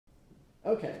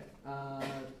Okay, I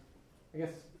guess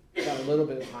got a little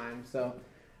bit of time. So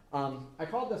I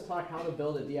called this talk "How to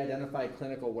Build a De-Identified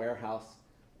Clinical Warehouse,"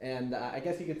 and I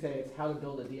guess you could say it's how to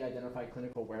build a de-identified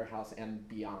clinical warehouse and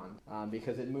beyond,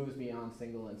 because it moves beyond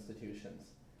single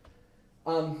institutions.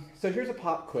 So here's a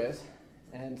pop quiz,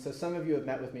 and so some of you have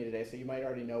met with me today, so you might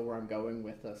already know where I'm going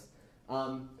with this.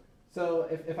 So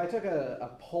if I took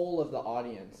a poll of the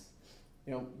audience,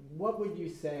 what would you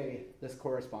say this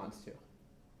corresponds to?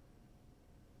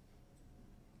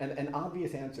 And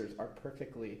obvious answers are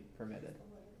perfectly permitted.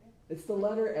 It's the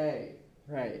letter A,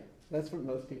 right? That's what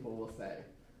most people will say.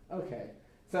 Okay,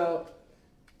 so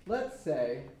let's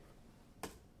say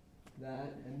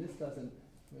that, and this doesn't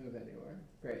move anywhere.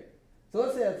 Great. So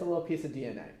let's say that's a little piece of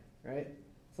DNA, right?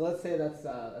 So let's say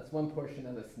that's one portion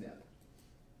of a SNP.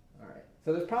 All right.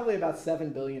 So there's probably about 7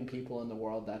 billion people in the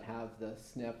world that have the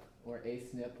SNP or a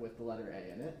SNP with the letter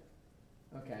A in it.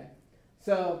 Okay.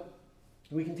 So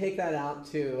we can take that out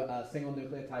to single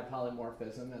nucleotide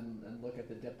polymorphism and look at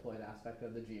the diploid aspect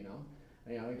of the genome.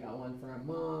 We got one for our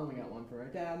mom, we got one for our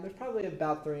dad. And there's probably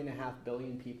about 3.5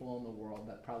 billion people in the world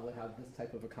that probably have this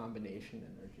type of a combination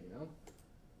in their genome.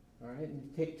 All right, and you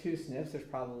take 2 SNPs, there's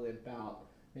probably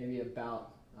maybe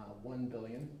about 1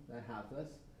 billion that have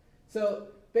this. So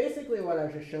basically what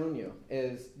I've just shown you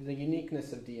is the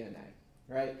uniqueness of DNA,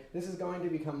 right? This is going to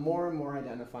become more and more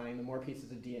identifying the more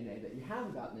pieces of DNA that you have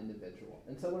about an individual.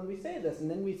 And so when we say this, and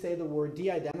then we say the word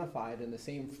de-identified in the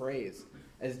same phrase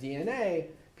as DNA,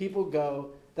 people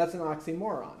go, that's an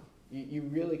oxymoron. You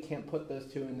really can't put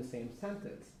those two in the same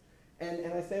sentence.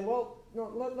 And I say, well,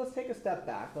 no, let's take a step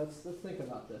back. Let's think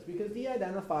about this. Because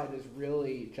de-identified is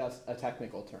really just a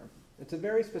technical term. It's a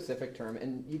very specific term,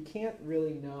 and you can't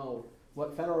really know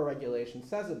what federal regulation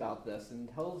says about this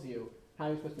and tells you how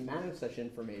you're supposed to manage such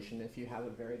information if you have a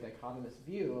very dichotomous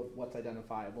view of what's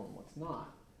identifiable and what's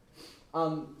not.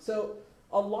 So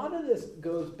a lot of this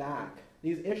goes back,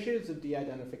 these issues of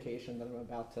de-identification that I'm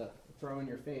about to throw in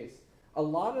your face, a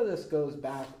lot of this goes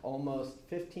back almost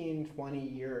 15, 20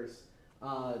 years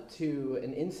to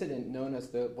an incident known as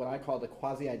what I call the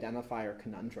quasi-identifier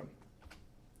conundrum.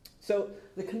 So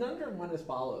the conundrum went as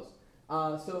follows.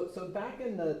 So back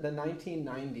in the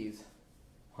 1990s,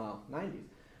 well, 90s,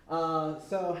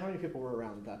 so how many people were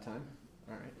around at that time?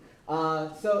 All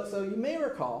right. So you may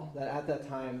recall that at that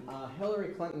time, Hillary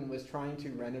Clinton was trying to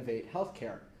renovate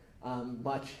healthcare,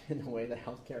 much in the way that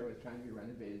healthcare was trying to be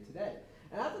renovated today.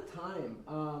 And at the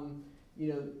time,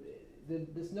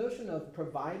 this notion of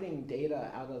providing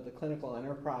data out of the clinical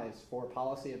enterprise for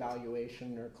policy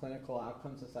evaluation or clinical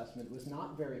outcomes assessment was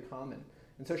not very common.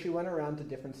 And so she went around to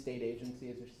different state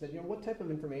agencies and she said, what type of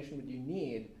information would you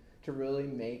need to really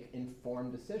make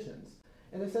informed decisions?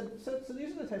 And they said, so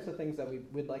these are the types of things that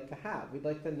we'd like to have. We'd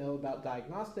like to know about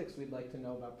diagnostics. We'd like to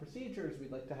know about procedures.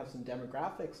 We'd like to have some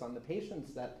demographics on the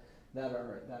patients that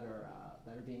are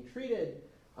being treated.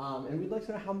 And we'd like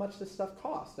to know how much this stuff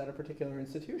costs at a particular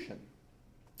institution.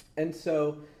 And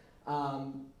so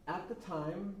at that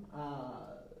time,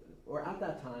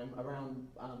 around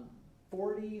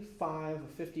 45 or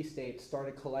 50 states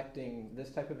started collecting this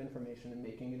type of information and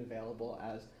making it available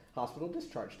as hospital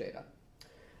discharge data.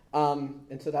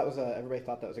 And so that was everybody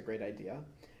thought that was a great idea.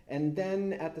 And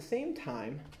then at the same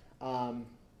time,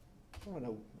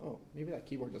 maybe that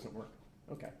keyboard doesn't work.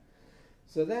 Okay.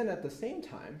 So then at the same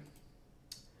time,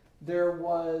 there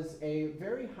was a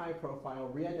very high-profile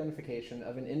re-identification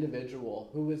of an individual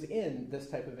who was in this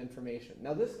type of information.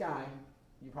 Now this guy,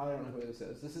 you probably don't know who this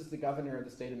is. This is the governor of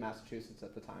the state of Massachusetts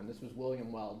at the time. This was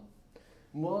William Weld.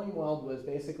 William Weld was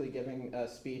basically giving a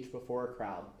speech before a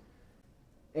crowd.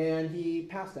 And he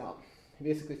passed out. He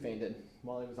basically fainted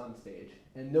while he was on stage.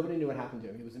 And nobody knew what happened to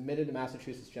him. He was admitted to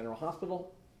Massachusetts General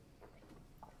Hospital.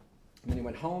 And then he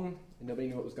went home, and nobody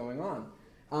knew what was going on.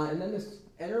 And then this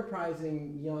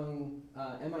enterprising young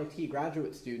MIT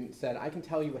graduate student said, I can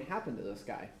tell you what happened to this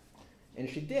guy. And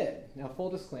she did. Now, full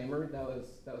disclaimer, that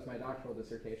was my doctoral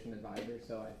dissertation advisor,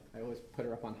 so I always put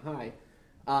her up on high.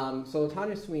 So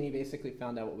Tanya Sweeney basically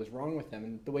found out what was wrong with him,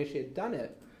 and the way she had done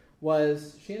it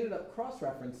was she ended up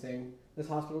cross-referencing this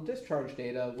hospital discharge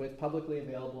data with publicly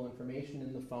available information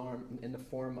in the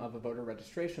form of a voter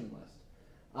registration list.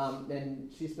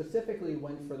 And she specifically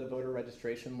went for the voter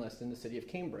registration list in the city of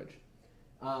Cambridge.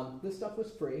 This stuff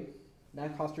was free.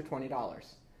 That cost her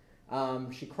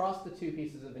 $20. She crossed the 2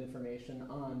 pieces of information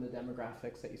on the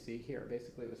demographics that you see here.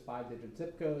 Basically, it was 5-digit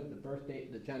zip code, the birth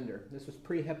date, the gender. This was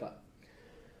pre-HIPAA.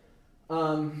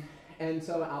 And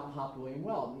so out popped William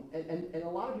Weld. And a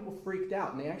lot of people freaked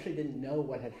out, and they actually didn't know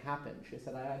what had happened. She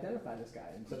said, I identified this guy.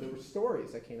 And so there were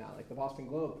stories that came out. Like the Boston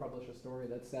Globe published a story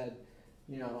that said,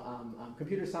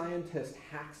 computer scientist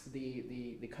hacks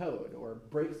the code or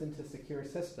breaks into secure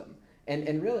system.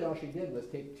 And really all she did was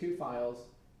take 2 files,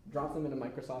 drop them into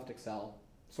Microsoft Excel,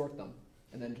 sort them,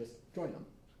 and then just join them.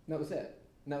 And that was it.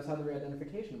 And that was how the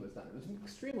re-identification was done. It was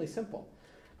extremely simple.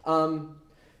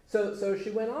 So she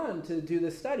went on to do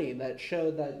this study that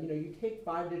showed that you take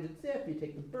 5-digit zip, you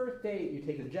take the birth date, you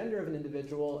take the gender of an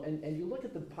individual, and you look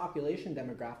at the population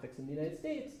demographics in the United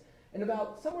States, and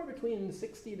about somewhere between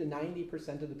 60 to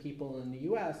 90% of the people in the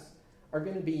US are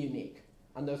going to be unique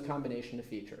on those combination of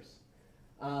features.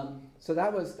 So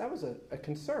that was a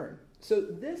concern. So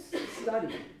this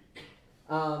study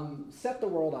set the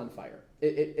world on fire.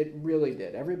 It really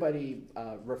did. Everybody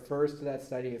refers to that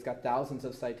study. It's got thousands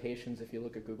of citations if you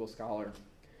look at Google Scholar.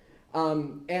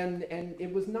 And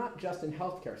it was not just in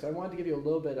healthcare. So I wanted to give you a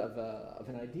little bit of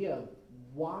an idea of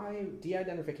why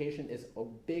de-identification is a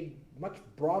big, much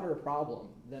broader problem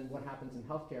than what happens in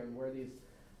healthcare and where these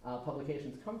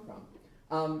publications come from.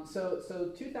 So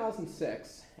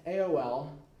 2006,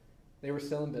 AOL, they were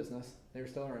still in business. They were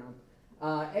still around.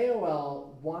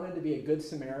 AOL wanted to be a good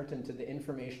Samaritan to the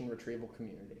information retrieval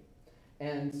community.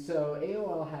 And so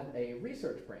AOL had a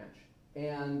research branch.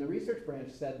 And the research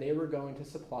branch said they were going to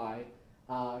supply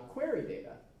query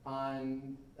data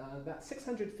on about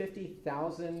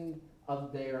 650,000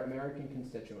 of their American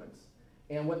constituents.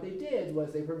 And what they did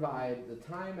was they provide the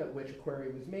time at which a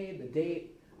query was made, the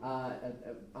date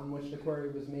on which the query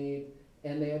was made,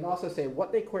 and they would also say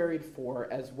what they queried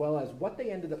for as well as what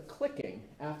they ended up clicking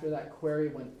after that query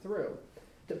went through.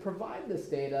 To provide this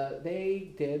data,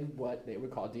 they did what they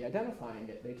would call de-identifying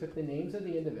it. They took the names of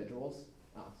the individuals.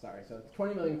 So it's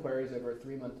 20 million queries over a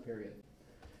 3-month period.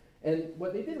 And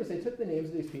what they did was they took the names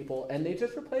of these people and they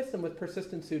just replaced them with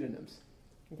persistent pseudonyms.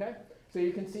 Okay? So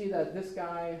you can see that this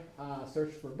guy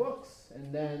searched for books,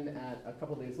 and then a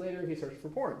couple days later he searched for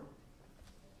porn.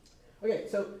 Okay,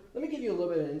 so let me give you a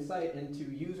little bit of insight into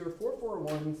user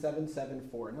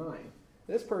 4417749.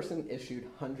 This person issued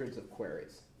hundreds of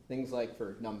queries. Things like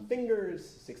for numb fingers,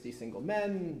 60 single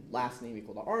men, last name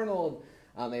equal to Arnold.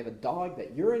 They have a dog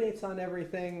that urinates on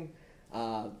everything.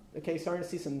 Okay, starting to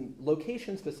see some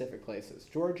location-specific places.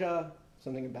 Georgia,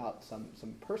 something about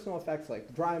some personal effects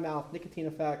like dry mouth, nicotine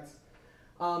effects.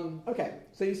 Okay,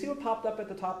 so you see what popped up at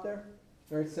the top there?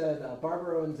 Where it said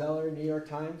Barbara Owen Zeller, New York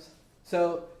Times.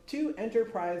 So 2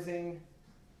 enterprising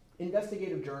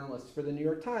investigative journalists for the New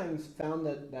York Times found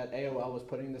that AOL was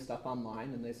putting this stuff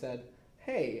online, and they said,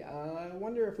 hey, I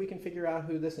wonder if we can figure out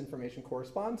who this information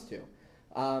corresponds to.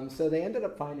 So they ended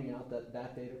up finding out that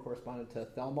that data corresponded to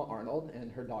Thelma Arnold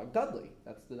and her dog Dudley.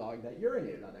 That's the dog that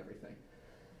urinated on everything.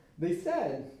 They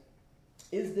said,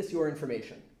 is this your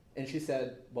information? And she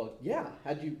said, well, yeah,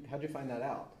 how'd you find that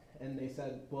out? And they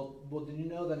said, well, did you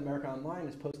know that America Online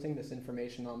is posting this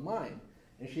information online?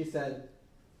 And she said,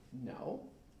 no.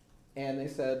 And they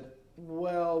said,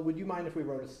 well, would you mind if we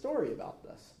wrote a story about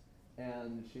this?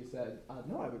 And she said,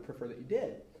 no, I would prefer that you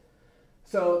did.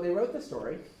 So they wrote the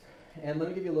story, and let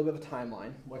me give you a little bit of a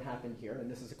timeline, what happened here, and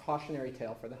this is a cautionary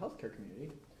tale for the healthcare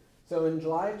community. So in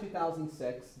July of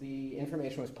 2006, the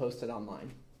information was posted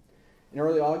online. In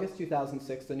early August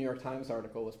 2006, the New York Times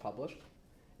article was published.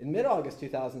 In mid-August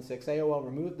 2006, AOL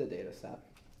removed the data set.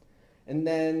 And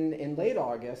then in late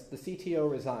August, the CTO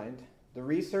resigned. The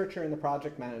researcher and the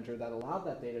project manager that allowed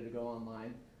that data to go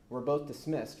online were both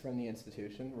dismissed from the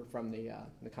institution, or from the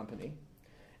company.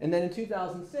 And then in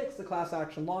 2006, the class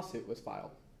action lawsuit was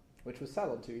filed, which was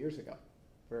settled 2 years ago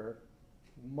for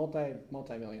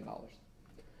multi-million dollars.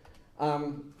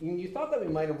 You thought that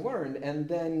we might have learned, and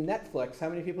then Netflix. How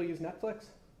many people use Netflix?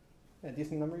 A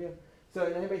decent number of you. So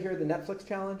anybody hear of the Netflix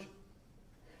challenge?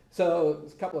 So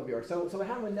there's a couple of you. So what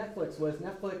happened with Netflix was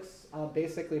Netflix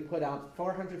basically put out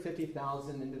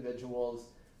 450,000 individuals'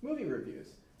 movie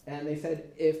reviews. And they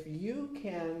said, if you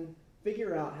can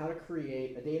figure out how to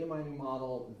create a data mining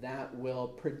model that will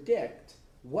predict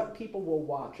what people will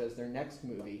watch as their next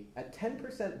movie at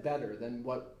 10% better than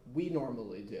what we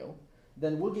normally do,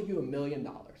 then we'll give you $1 million.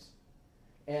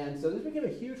 And so this became a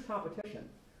huge competition.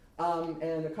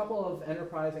 And a couple of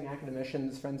enterprising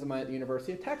academicians, friends of mine at the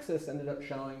University of Texas, ended up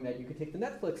showing that you could take the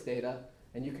Netflix data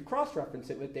and you could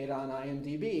cross-reference it with data on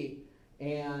IMDb,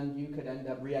 and you could end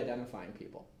up re-identifying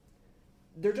people.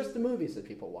 They're just the movies that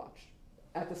people watch.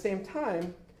 At the same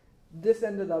time, this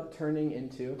ended up turning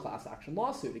into a class action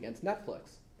lawsuit against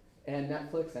Netflix. And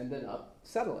Netflix ended up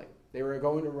settling. They were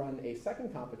going to run a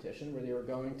second competition where they were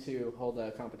going to hold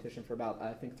a competition for about,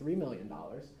 I think, $3 million.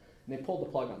 And they pulled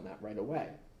the plug on that right away.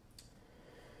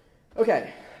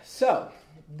 Okay, so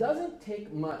doesn't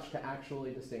take much to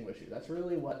actually distinguish you. That's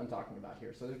really what I'm talking about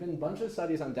here. So there's been a bunch of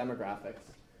studies on demographics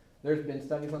There's been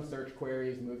studies on search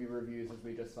queries, movie reviews, as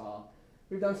we just saw.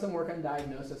 We've done some work on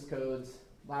diagnosis codes,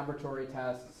 laboratory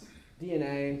tests,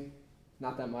 DNA,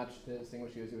 not that much to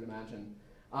distinguish you as you would imagine,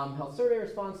 health survey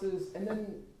responses, and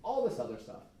then all this other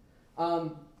stuff. I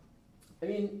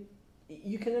mean,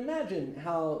 you can imagine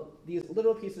how these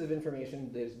little pieces of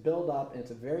information, they just build up, and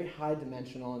it's a very high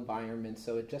dimensional environment,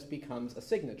 so it just becomes a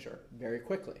signature very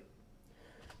quickly.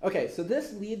 Okay, so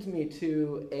this leads me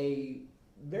to a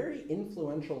very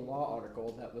influential law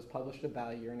article that was published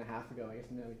about a year and a half ago, I guess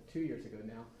maybe 2 years ago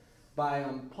now, by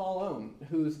Paul Ohm,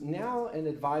 who's now an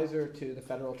advisor to the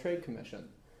Federal Trade Commission.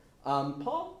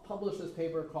 Paul published this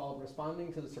paper called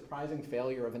Responding to the Surprising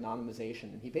Failure of Anonymization,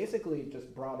 and he basically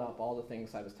just brought up all the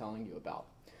things I was telling you about.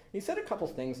 He said a couple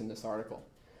things in this article.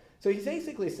 So he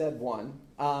basically said, one,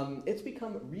 it's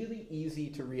become really easy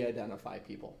to re-identify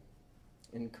people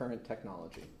in current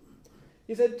technology.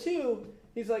 He said, two,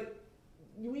 he's like,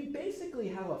 we basically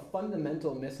have a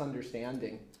fundamental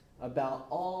misunderstanding about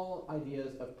all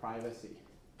ideas of privacy.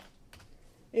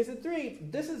 He said, three,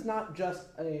 this is not just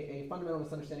a fundamental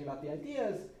misunderstanding about the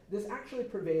ideas, this actually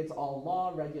pervades all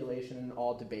law, regulation, and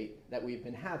all debate that we've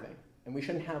been having. And we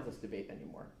shouldn't have this debate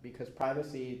anymore, because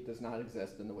privacy does not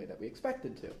exist in the way that we expect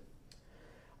it to.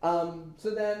 So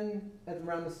then, at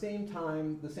around the same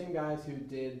time, the same guys who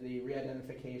did the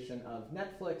re-identification of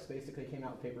Netflix basically came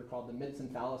out with a paper called The Myths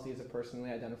and Fallacies of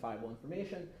Personally Identifiable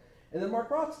Information. And then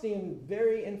Mark Rothstein,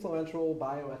 very influential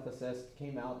bioethicist,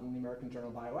 came out in the American Journal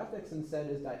of Bioethics and said,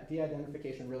 is that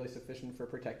de-identification really sufficient for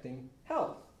protecting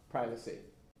health privacy?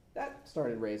 That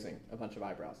started raising a bunch of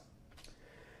eyebrows.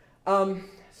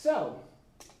 So,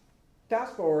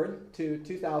 fast forward to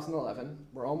 2011,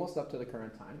 we're almost up to the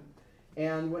current time.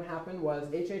 And what happened was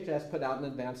HHS put out an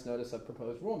advance notice of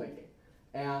proposed rulemaking.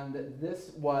 And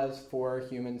this was for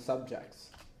human subjects.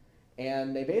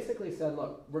 And they basically said,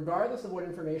 look, regardless of what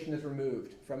information is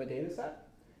removed from a data set,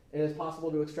 it is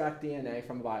possible to extract DNA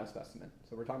from a biospecimen.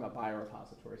 So we're talking about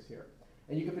biorepositories here.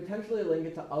 And you could potentially link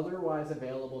it to otherwise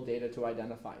available data to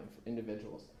identify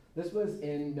individuals. This was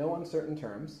in no uncertain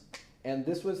terms. And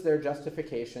this was their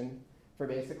justification for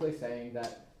basically saying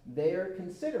that they are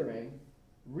considering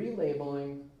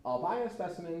relabeling all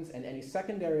biospecimens and any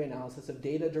secondary analysis of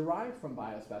data derived from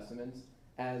biospecimens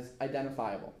as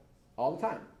identifiable all the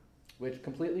time, which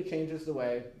completely changes the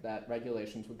way that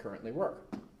regulations would currently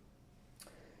work.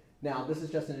 Now, this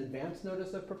is just an advance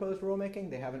notice of proposed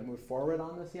rulemaking. They haven't moved forward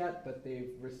on this yet, but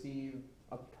they've received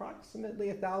approximately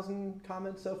 1,000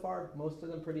 comments so far, most of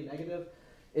them pretty negative.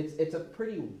 It's a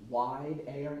pretty wide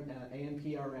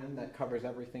ANPRM that covers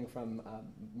everything from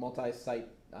multi-site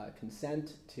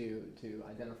consent to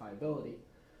identifiability.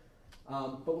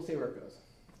 But we'll see where it goes.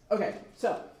 Okay,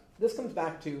 so this comes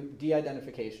back to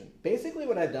de-identification. Basically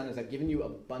what I've done is I've given you a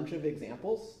bunch of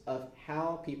examples of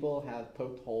how people have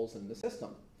poked holes in the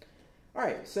system. All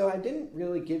right, so I didn't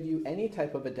really give you any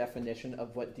type of a definition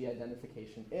of what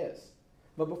de-identification is.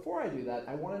 But before I do that,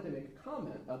 I wanted to make a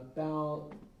comment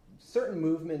about certain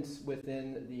movements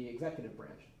within the executive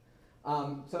branch.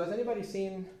 So has anybody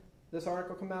seen this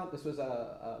article come out? This was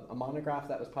a monograph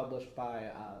that was published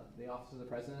by the Office of the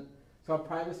President. It's called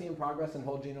Privacy in Progress in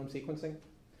Whole Genome Sequencing.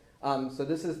 So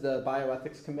this is the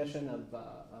Bioethics Commission of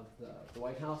the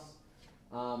White House,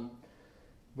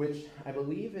 which I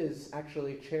believe is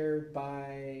actually chaired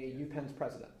by UPenn's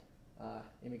president,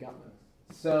 Amy Gutmann.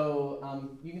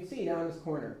 So you can see down in this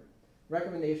corner,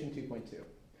 recommendation 2.2.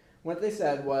 What they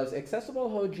said was, accessible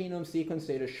whole genome sequence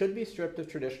data should be stripped of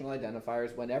traditional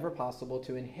identifiers whenever possible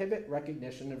to inhibit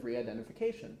recognition of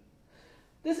re-identification.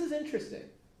 This is interesting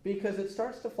because it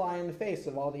starts to fly in the face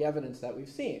of all the evidence that we've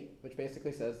seen, which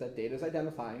basically says that data is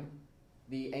identifying.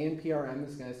 The ANPRM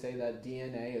is going to say that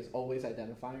DNA is always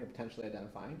identifying or potentially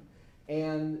identifying.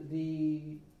 And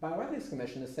the Bioethics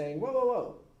Commission is saying, whoa, whoa,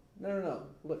 whoa, no,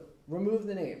 look, remove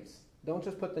the names. Don't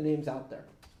just put the names out there.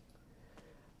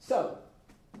 So,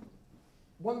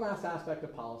 one last aspect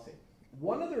of policy.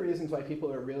 One of the reasons why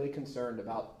people are really concerned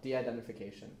about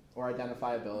de-identification or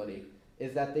identifiability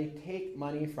is that they take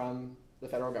money from the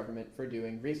federal government for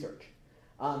doing research.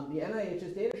 The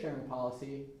NIH's data sharing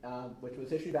policy, which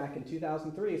was issued back in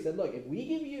 2003, said, look, if we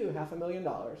give you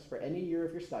 $500,000 for any year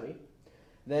of your study,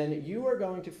 then you are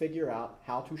going to figure out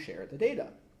how to share the data.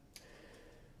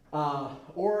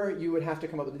 Or you would have to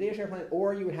come up with a data sharing plan,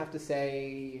 or you would have to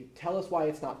say, tell us why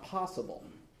it's not possible.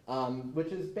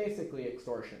 Which is basically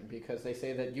extortion, because they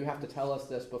say that you have to tell us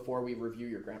this before we review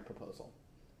your grant proposal,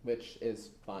 which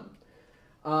is fun.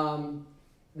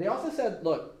 They also said,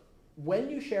 look, when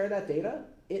you share that data,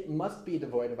 it must be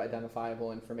devoid of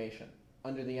identifiable information.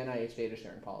 under the NIH data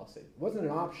sharing policy. It wasn't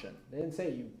an option. They didn't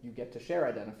say you get to share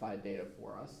identified data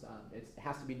for us. It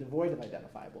has to be devoid of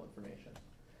identifiable information.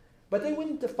 But they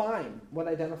wouldn't define what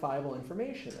identifiable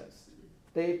information is.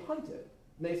 They punted.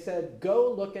 They said,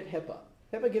 go look at HIPAA.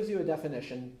 HIPAA gives you a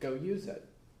definition. Go use it.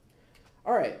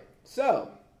 All right, so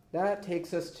that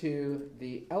takes us to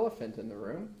the elephant in the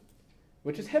room,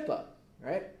 which is HIPAA,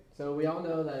 right? So we all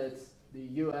know that it's the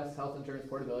U.S. Health Insurance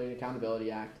Portability and Accountability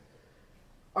Act.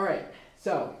 All right,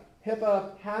 so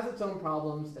HIPAA has its own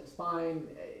problems. It's fine.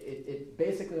 It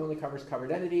basically only covers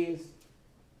covered entities.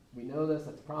 We know this,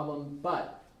 that's a problem.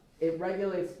 But it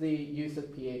regulates the use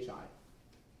of PHI.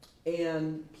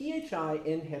 And PHI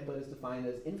in HIPAA is defined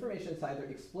as information that's either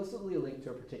explicitly linked to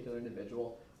a particular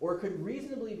individual or could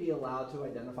reasonably be allowed to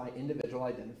identify individual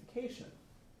identification.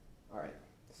 All right,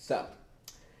 so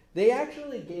they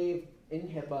actually gave in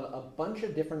HIPAA a bunch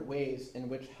of different ways in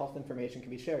which health information can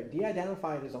be shared.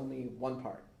 De-identified is only one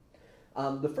part.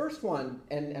 The first one,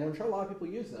 and I'm sure a lot of people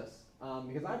use this,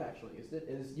 because I've actually used it,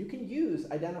 is you can use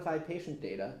identified patient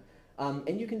data,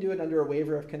 and you can do it under a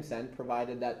waiver of consent,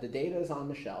 provided that the data is on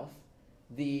the shelf,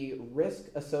 the risk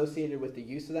associated with the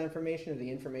use of that information or the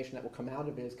information that will come out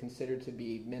of it is considered to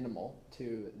be minimal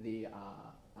to the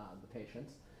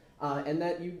patients, and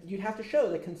that you'd have to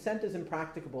show that consent is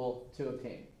impracticable to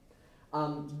obtain.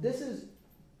 This is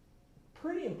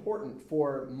pretty important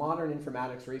for modern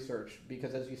informatics research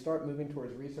because as you start moving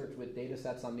towards research with data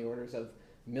sets on the orders of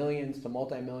millions to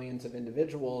multi-millions of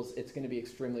individuals, it's going to be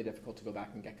extremely difficult to go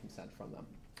back and get consent from them.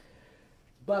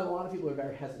 But a lot of people are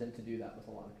very hesitant to do that with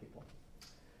a lot of people.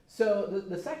 So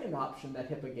the second option that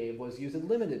HIPAA gave was use a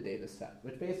limited data set,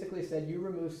 which basically said you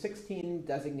remove 16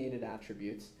 designated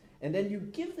attributes, and then you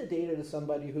give the data to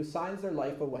somebody who signs their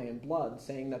life away in blood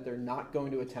saying that they're not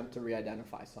going to attempt to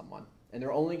re-identify someone, and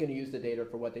they're only going to use the data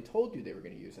for what they told you they were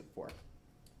going to use it for.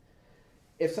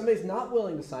 If somebody's not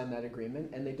willing to sign that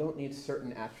agreement and they don't need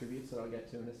certain attributes that I'll get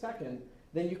to in a second,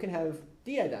 then you can have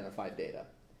de-identified data.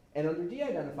 And under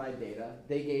de-identified data,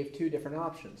 they gave two different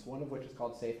options, one of which is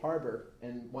called safe harbor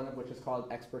and one of which is called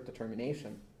expert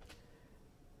determination.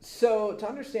 So to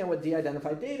understand what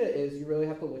de-identified data is, you really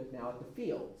have to look now at the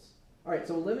fields. All right,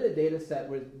 so a limited data set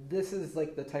where this is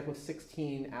like the type of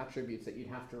 16 attributes that you'd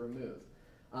have to remove.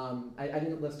 I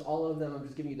didn't list all of them, I'm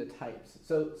just giving you the types.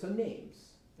 So names,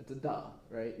 it's a duh,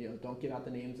 right? You know, don't give out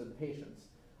the names of the patients.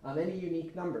 Any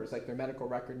unique numbers, like their medical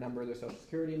record number, their social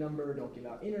security number. Don't give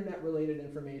out internet-related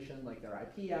information, like their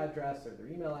IP address or their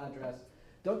email address.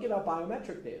 Don't give out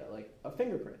biometric data, like a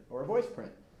fingerprint or a voice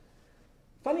print.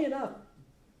 Funny enough,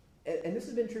 and this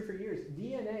has been true for years,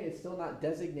 DNA is still not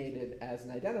designated as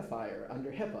an identifier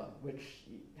under HIPAA, which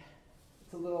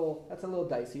that's a little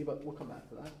dicey, but we'll come back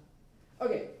to that.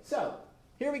 Okay, so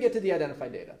here we get to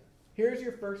de-identified data. Here's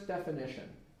your first definition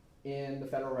in the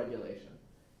federal regulation.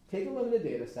 Take a limited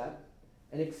data set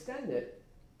and extend it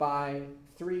by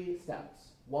 3 steps.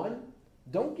 1,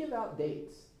 don't give out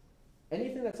dates.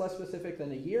 Anything that's less specific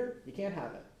than a year, you can't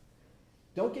have it.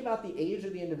 Don't give out the age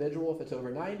of the individual if it's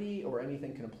over 90 or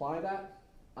anything can apply that.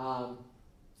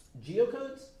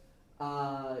 Geocodes,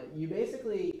 you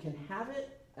basically can have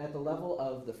it at the level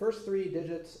of the first 3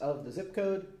 digits of the zip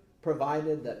code,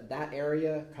 provided that that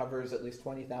area covers at least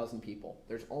 20,000 people.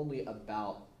 There's only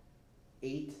about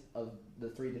 8 of the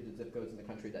 3-digit zip codes in the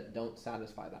country that don't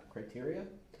satisfy that criteria.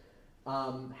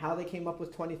 How they came up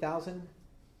with 20,000?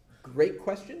 Great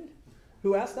question.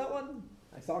 Who asked that one?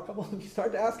 I saw a couple of you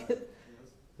start to ask it.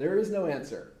 There is no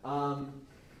answer.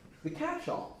 The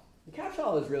catch-all. The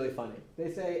catch-all is really funny.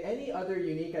 They say any other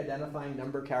unique identifying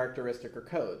number, characteristic, or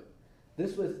code.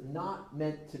 This was not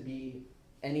meant to be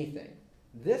anything.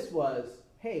 This was,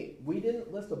 hey, we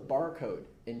didn't list a barcode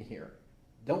in here.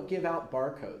 Don't give out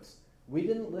barcodes. We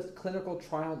didn't list clinical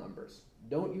trial numbers.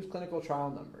 Don't use clinical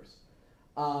trial numbers.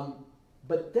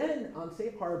 But then on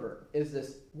Safe Harbor is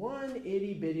this one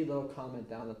itty-bitty little comment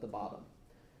down at the bottom.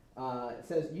 It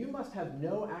says, you must have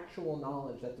no actual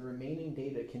knowledge that the remaining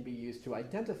data can be used to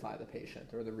identify the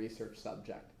patient or the research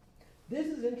subject. This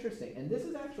is interesting, and this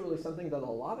is actually something that a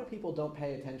lot of people don't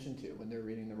pay attention to when they're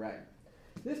reading the reg.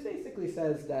 This basically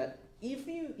says that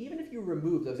even if you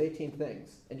remove those 18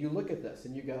 things and you look at this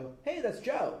and you go, hey, that's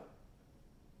Joe,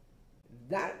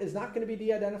 that is not going to be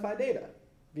de-identified data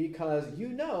because you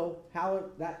know how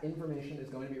that information is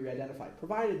going to be re-identified,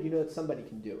 provided you know that somebody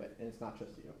can do it and it's not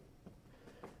just you.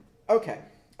 Okay,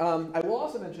 I will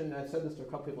also mention, I've said this to a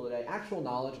couple people today, actual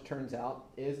knowledge, it turns out,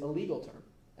 is a legal term,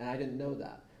 and I didn't know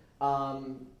that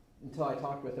until I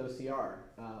talked with OCR,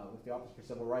 with the Office for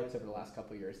Civil Rights over the last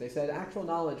couple of years. They said actual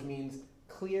knowledge means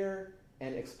clear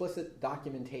and explicit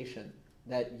documentation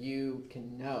that you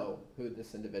can know who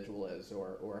this individual is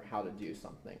or how to do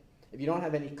something. If you don't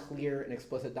have any clear and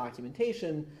explicit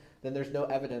documentation, then there's no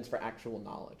evidence for actual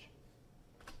knowledge.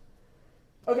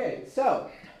 Okay, so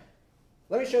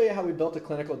let me show you how we built a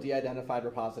clinical de-identified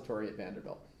repository at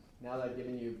Vanderbilt, now that I've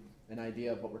given you an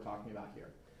idea of what we're talking about here.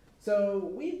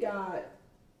 So we've got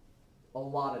a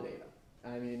lot of data.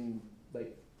 I mean,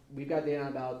 like, we've got data on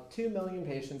about 2 million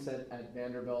patients at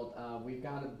Vanderbilt. We've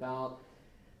got about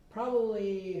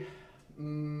probably,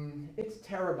 it's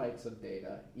terabytes of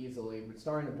data easily. We're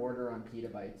starting to border on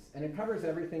petabytes. And it covers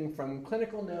everything from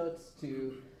clinical notes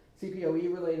to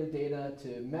CPOE-related data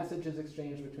to messages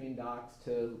exchanged between docs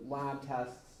to lab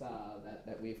tests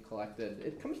that we've collected.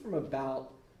 It comes from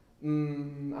about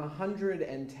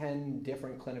 110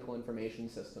 different clinical information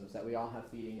systems that we all have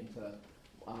feeding into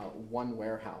one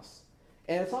warehouse.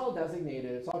 And it's all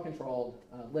designated, it's all controlled,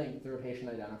 linked through a patient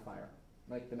identifier,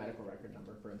 like the medical record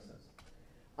number, for instance.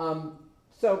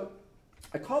 So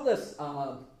I call this,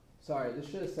 sorry, this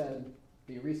should have said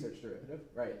the research derivative,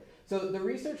 right? So the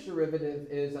research derivative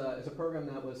is a program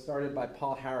that was started by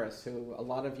Paul Harris, who a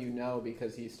lot of you know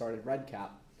because he started REDCap.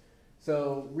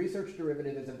 So research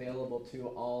derivative is available to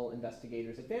all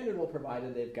investigators at Vanderbilt,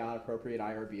 provided they've got appropriate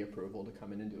IRB approval to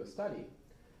come in and do a study.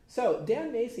 So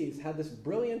Dan Macy's had this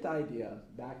brilliant idea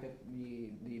back at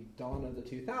the dawn of the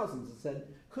 2000s and said,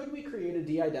 could we create a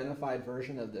de-identified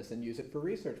version of this and use it for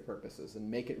research purposes and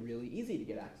make it really easy to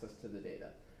get access to the data?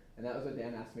 And that was what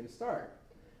Dan asked me to start.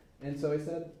 And so I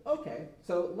said, okay,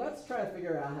 so let's try to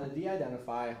figure out how to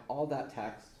de-identify all that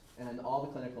text and all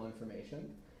the clinical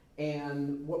information.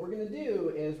 And what we're going to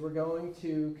do is we're going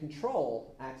to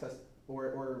control access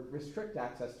or restrict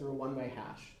access through a one-way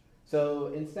hash. So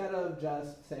instead of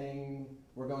just saying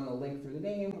we're going to link through the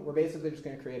name, we're basically just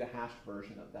going to create a hashed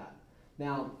version of that.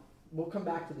 Now, we'll come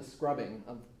back to the scrubbing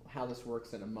of how this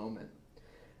works in a moment.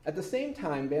 At the same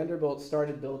time, Vanderbilt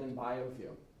started building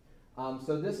BioView.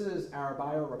 So this is our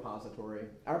biorepository.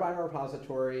 Our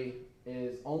biorepository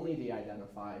is only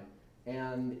de-identified,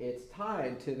 and it's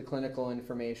tied to the clinical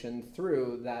information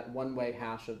through that one-way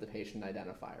hash of the patient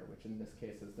identifier, which in this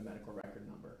case is the medical record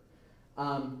number.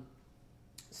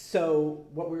 So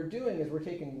what we're doing is we're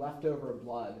taking leftover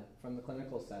blood from the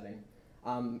clinical setting,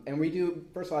 and we do,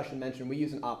 first of all I should mention, we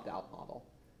use an opt-out model.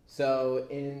 So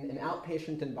in an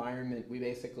outpatient environment, we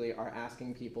basically are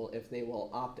asking people if they will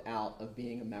opt out of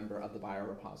being a member of the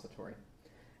biorepository.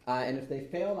 And if they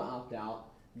fail to opt out,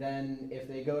 then if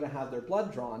they go to have their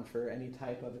blood drawn for any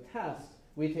type of a test,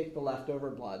 we take the leftover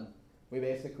blood. We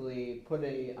basically put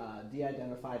a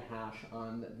de-identified hash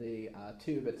on the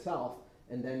tube itself,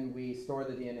 and then we store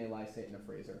the DNA lysate in a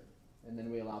freezer. And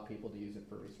then we allow people to use it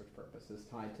for research purposes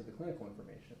tied to the clinical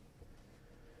information.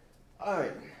 All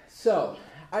right, so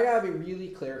I gotta be really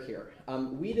clear here.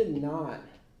 We did not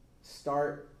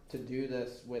start to do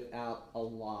this without a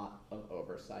lot of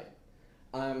oversight.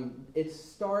 It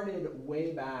started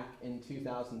way back in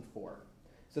 2004.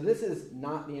 So this is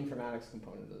not the informatics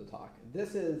component of the talk.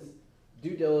 This is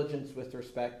due diligence with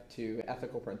respect to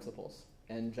ethical principles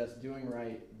and just doing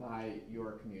right by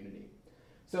your community.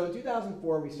 So in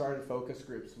 2004, we started focus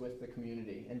groups with the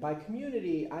community. And by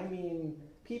community, I mean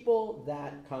people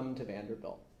that come to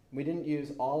Vanderbilt. We didn't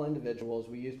use all individuals.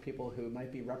 We used people who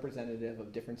might be representative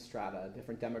of different strata,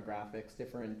 different demographics,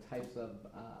 different types of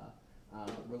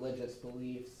religious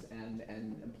beliefs and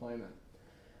employment.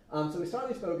 So we start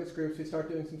these focus groups, we start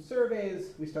doing some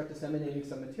surveys, we start disseminating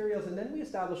some materials, and then we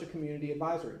establish a community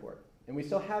advisory board. And we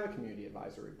still have a community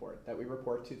advisory board that we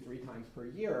report to 3 times per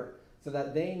year so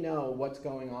that they know what's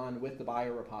going on with the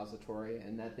biorepository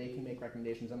and that they can make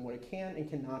recommendations on what it can and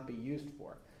cannot be used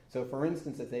for. So for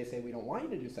instance, if they say we don't want you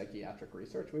to do psychiatric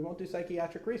research, we won't do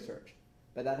psychiatric research.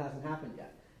 But that hasn't happened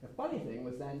yet. The funny thing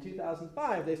was that in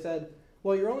 2005, they said,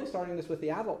 well, you're only starting this with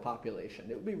the adult population.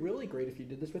 It would be really great if you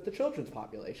did this with the children's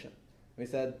population. And we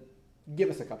said, give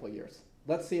us a couple of years.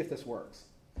 Let's see if this works.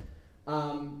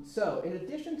 So in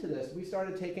addition to this, we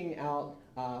started taking out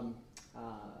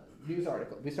news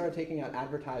articles. We started taking out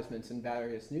advertisements in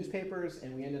various newspapers,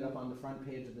 and we ended up on the front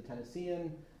page of the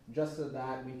Tennessean just so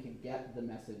that we could get the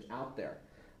message out there.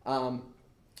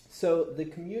 So the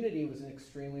community was an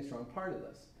extremely strong part of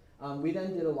this. We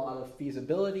then did a lot of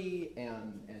feasibility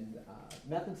and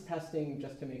methods testing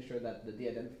just to make sure that the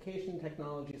de-identification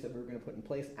technologies that we were going to put in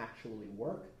place actually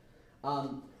work.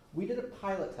 We did a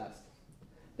pilot test.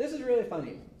 This is really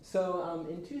funny. So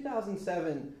in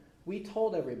 2007, we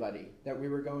told everybody that we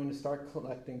were going to start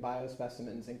collecting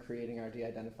biospecimens and creating our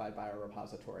de-identified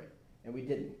biorepository, and we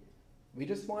didn't. We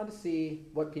just wanted to see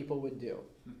what people would do.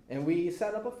 And we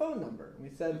set up a phone number. We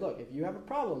said, look, if you have a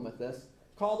problem with this,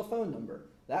 call the phone number.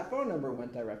 that phone number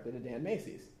went directly to Dan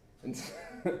Macy's.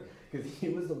 Because he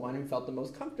was the one who felt the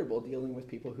most comfortable dealing with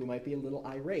people who might be a little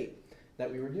irate that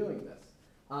we were doing this.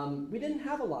 We didn't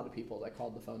have a lot of people that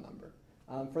called the phone number.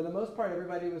 For the most part,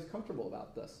 everybody was comfortable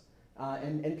about this.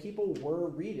 And people were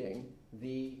reading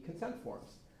the consent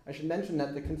forms. I should mention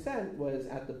that the consent was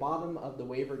at the bottom of the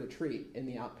waiver to treat in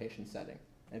the outpatient setting.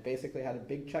 And basically had a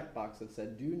big checkbox that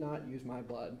said, do not use my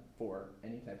blood for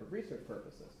any type of research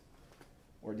purposes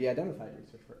or de-identified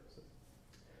research purposes.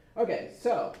 Okay,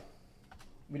 so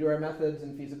we do our methods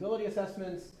and feasibility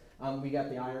assessments. We got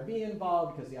the IRB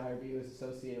involved because the IRB was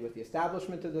associated with the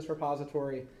establishment of this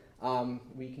repository.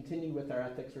 We continued with our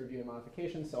ethics review and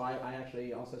modifications. So I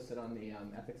actually also sit on the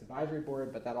ethics advisory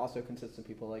board, but that also consists of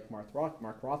people like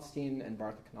Mark Rothstein and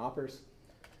Bartha Knoppers.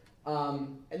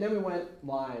 And then we went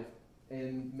live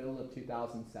in middle of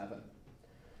 2007.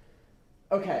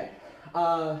 Okay,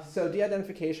 so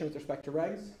de-identification with respect to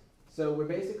regs. So we're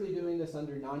basically doing this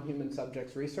under non-human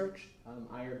subjects research.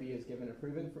 IRB has given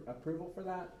approval for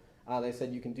that. They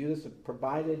said you can do this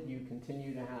provided you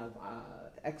continue to have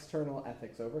external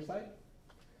ethics oversight.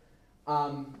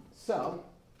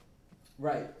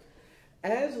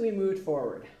 As we moved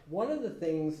forward, one of the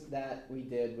things that we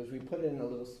did was we put in a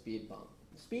little speed bump.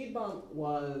 The speed bump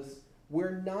was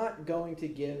we're not going to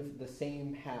give the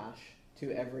same hash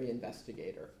to every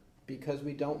investigator because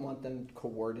we don't want them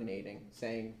coordinating,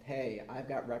 saying, hey, I've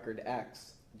got record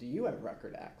X, do you have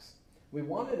record X? We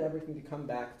wanted everything to come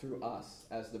back through us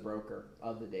as the broker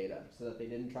of the data so that they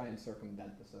didn't try and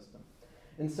circumvent the system.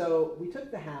 And so we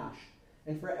took the hash,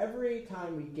 and for every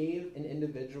time we gave an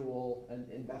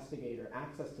investigator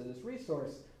access to this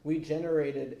resource, we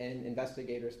generated an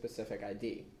investigator-specific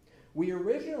ID. We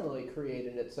originally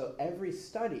created it so every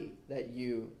study that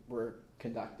you were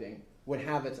conducting would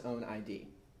have its own ID.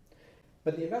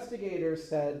 But the investigators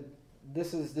said,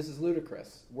 this is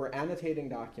ludicrous. We're annotating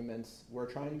documents,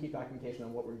 we're trying to keep documentation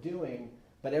on what we're doing,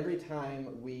 but every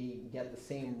time we get the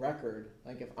same record,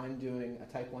 like if I'm doing a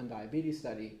type 1 diabetes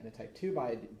study and a type 2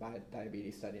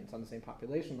 diabetes study, and it's on the same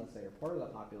population, let's say, or part of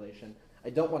that population,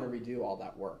 I don't want to redo all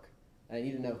that work. And I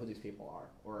need to know who these people are,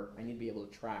 or I need to be able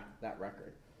to track that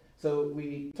record. So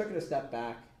we took it a step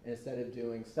back, and instead of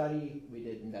doing study, we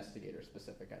did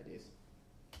investigator-specific IDs.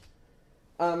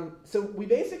 So we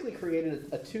basically created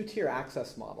a two-tier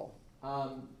access model.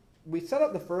 We set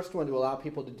up the first one to allow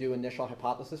people to do initial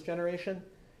hypothesis generation.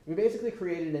 We basically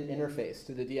created an interface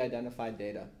to the de-identified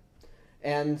data.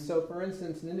 And so, for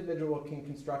instance, an individual can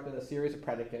construct a series of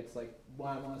predicates, like, well,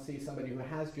 I want to see somebody who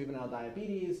has juvenile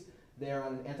diabetes, they're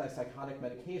on an antipsychotic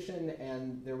medication,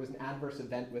 and there was an adverse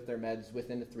event with their meds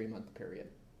within a 3-month period.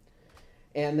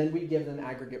 And then we give them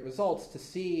aggregate results to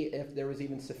see if there was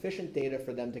even sufficient data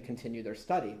for them to continue their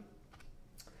study.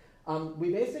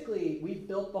 We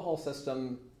built the whole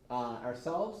system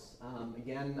ourselves.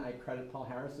 Again, I credit Paul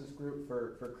Harris's group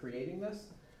for creating this.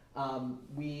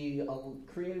 We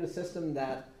created a system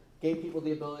that gave people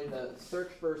the ability to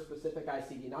search for specific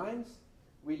ICD-9s.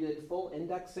 We did full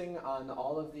indexing on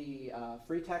all of the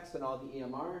free text and all the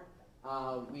EMR.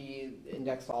 We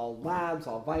indexed all labs,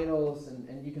 all vitals,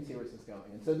 and you can see where this is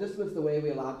going. And so this was the way we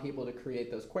allowed people to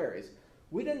create those queries.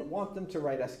 We didn't want them to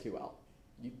write SQL.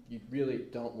 You really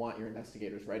don't want your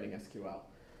investigators writing SQL.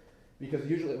 Because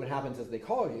usually what happens is they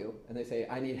call you and they say,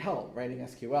 I need help writing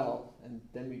SQL, and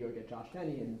then we go get Josh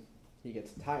Denny and he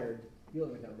gets tired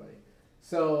dealing with everybody.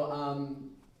 So,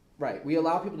 we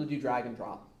allow people to do drag and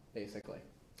drop, basically.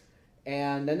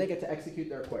 And then they get to execute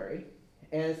their query.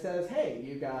 And it says, hey,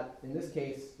 you got, in this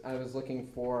case, I was looking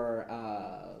for,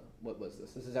 what was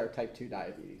this? This is our type 2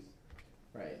 diabetes,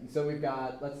 right? And so we've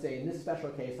got, let's say in this special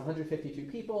case, 152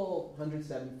 people,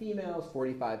 107 females,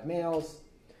 45 males.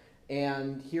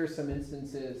 And here's some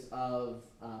instances of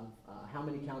how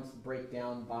many counts break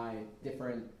down by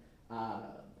different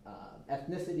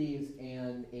ethnicities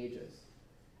and ages.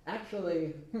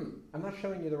 Actually, I'm not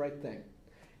showing you the right thing.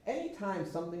 Anytime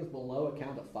something's below a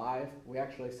count of 5, we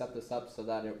actually set this up so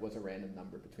that it was a random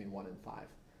number between 1 and 5.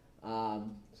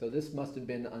 So this must have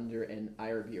been under an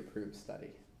IRB approved study.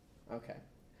 Okay.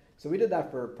 So we did that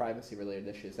for privacy related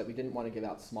issues, that we didn't want to give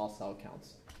out small cell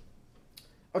counts.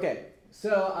 Okay,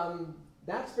 so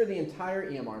that's for the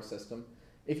entire EMR system.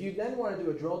 If you then want to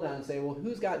do a drill down and say, well,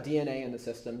 who's got DNA in the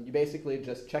system? You basically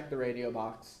just check the radio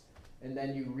box, and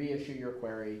then you reissue your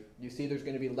query. You see there's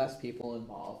going to be less people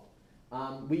involved.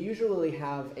 We usually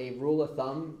have a rule of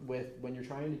thumb with when you're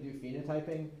trying to do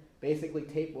phenotyping, basically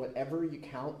take whatever you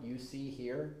count you see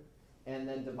here and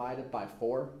then divide it by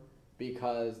 4,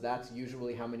 because that's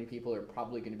usually how many people are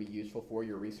probably going to be useful for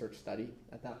your research study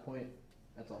at that point.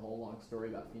 That's a whole long story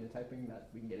about phenotyping that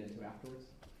we can get into afterwards.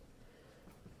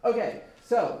 Okay,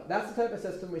 so that's the type of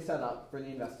system we set up for the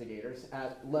investigators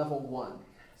at level 1.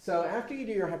 So after you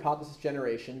do your hypothesis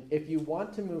generation, if you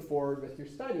want to move forward with your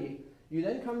study, you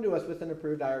then come to us with an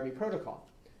approved IRB protocol.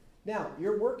 Now,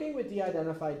 you're working with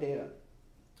de-identified data,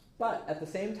 but at the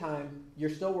same time, you're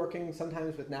still working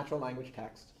sometimes with natural language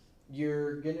text.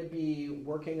 You're going to be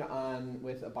working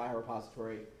with a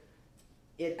biorepository.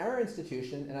 At our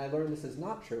institution, and I learned this is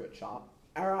not true at SHOP,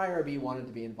 our IRB wanted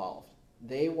to be involved.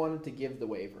 They wanted to give the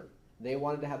waiver. They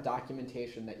wanted to have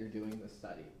documentation that you're doing this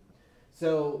study.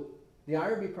 So the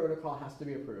IRB protocol has to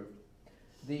be approved.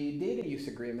 The data use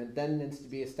agreement then needs to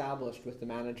be established with the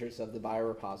managers of the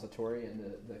biorepository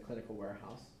and the clinical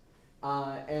warehouse.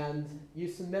 And you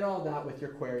submit all that with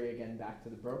your query again back to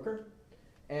the broker.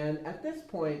 And at this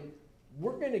point,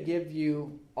 we're going to give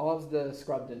you all of the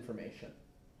scrubbed information,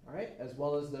 all right, as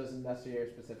well as those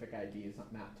investigator-specific IDs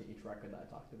mapped to each record that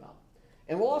I talked about.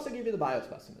 And we'll also give you the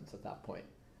biospecimens at that point.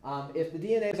 If the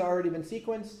DNA has already been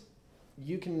sequenced,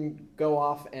 you can go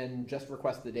off and just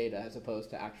request the data as opposed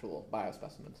to actual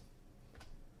biospecimens.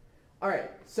 All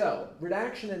right, so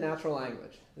redaction in natural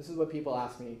language. This is what people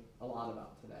ask me a lot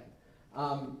about today.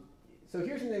 So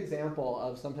here's an example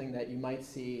of something that you might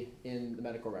see in the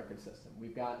medical record system.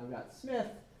 We've got Smith,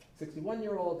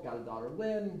 61-year-old, got a daughter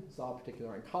Lynn, saw a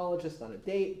particular oncologist on a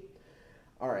date.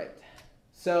 All right,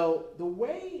 so the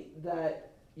way that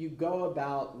you go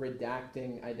about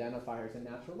redacting identifiers in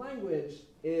natural language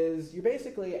is you're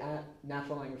basically at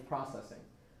natural language processing.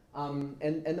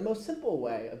 And the most simple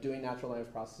way of doing natural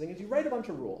language processing is you write a bunch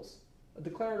of rules,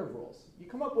 declarative rules. You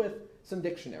come up with some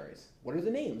dictionaries. What are the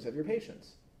names of your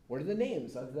patients? What are the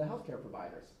names of the healthcare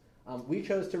providers? We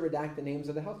chose to redact the names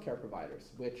of the healthcare providers,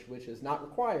 which is not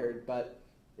required, but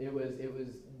it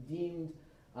was deemed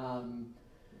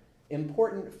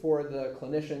important for the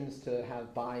clinicians to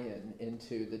have buy-in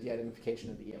into the de-identification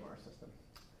of the EMR system.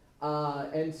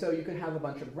 And so you can have a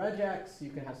bunch of regex, you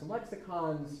can have some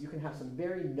lexicons, you can have some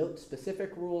very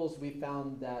note-specific rules. We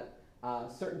found that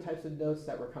certain types of notes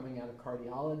that were coming out of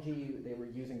cardiology, they were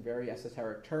using very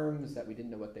esoteric terms that we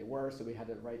didn't know what they were, so we had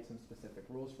to write some specific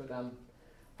rules for them.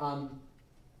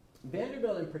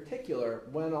 Vanderbilt in particular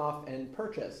went off and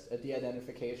purchased a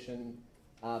de-identification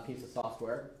piece of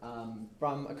software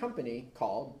from a company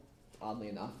called, oddly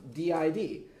enough,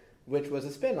 DID, which was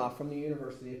a spin-off from the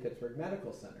University of Pittsburgh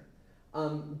Medical Center.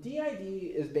 DID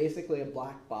is basically a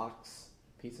black box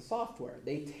piece of software.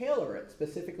 They tailor it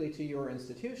specifically to your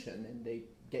institution, and they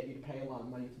get you to pay a lot of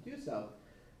money to do so.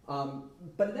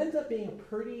 But it ends up being a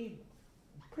pretty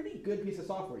good piece of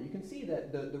software. You can see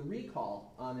that the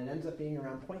recall on it ends up being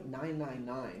around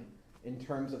 0.999 in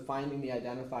terms of finding the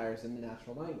identifiers in the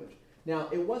natural language. Now,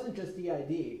 it wasn't just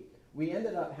DID. We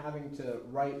ended up having to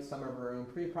write some of our own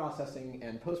pre-processing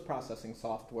and post-processing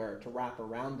software to wrap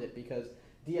around it because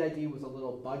DID was a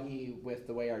little buggy with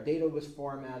the way our data was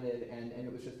formatted, and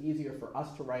it was just easier for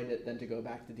us to write it than to go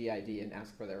back to DID and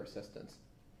ask for their assistance.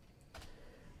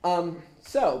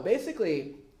 So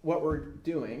basically, what we're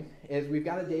doing is we've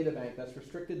got a data bank that's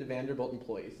restricted to Vanderbilt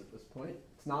employees at this point.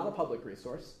 It's not a public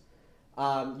resource.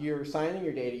 You're signing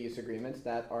your data use agreements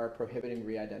that are prohibiting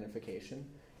re-identification.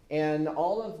 And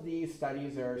all of these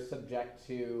studies are subject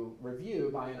to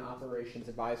review by an operations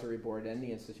advisory board and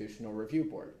the institutional review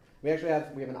board. We have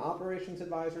an operations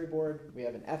advisory board, we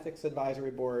have an ethics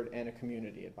advisory board, and a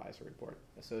community advisory board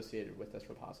associated with this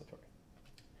repository.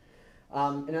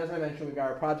 And as I mentioned, we've got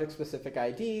our project-specific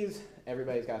IDs,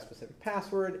 everybody's got a specific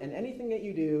password, and anything that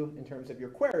you do in terms of your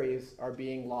queries are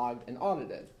being logged and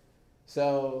audited.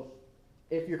 So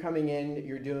if you're coming in,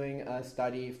 you're doing a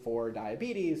study for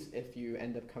diabetes, if you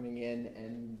end up coming in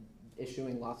and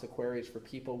issuing lots of queries for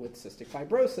people with cystic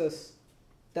fibrosis,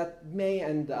 that may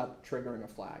end up triggering a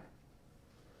flag.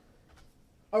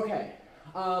 Okay,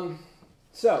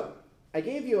 so I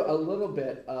gave you a little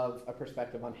bit of a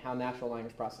perspective on how natural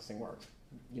language processing works.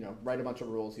 You know, write a bunch of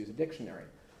rules, use a dictionary.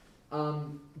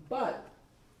 But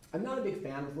I'm not a big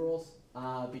fan of rules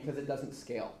because it doesn't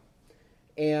scale.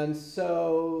 And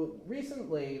so for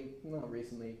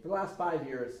the last 5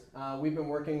 years, we've been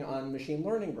working on machine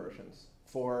learning versions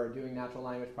for doing natural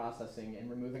language processing and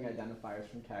removing identifiers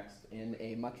from text in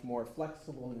a much more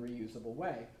flexible and reusable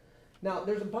way. Now,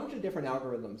 there's a bunch of different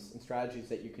algorithms and strategies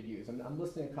that you could use. I'm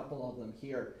listing a couple of them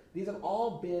here. These have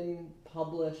all been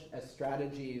published as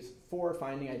strategies for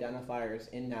finding identifiers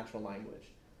in natural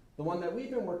language. The one that we've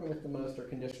been working with the most are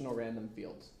conditional random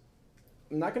fields.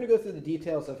 I'm not going to go through the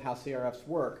details of how CRFs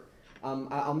work.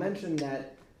 I'll mention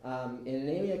that in an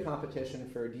AMIA competition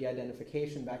for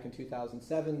de-identification back in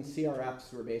 2007,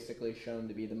 CRFs were basically shown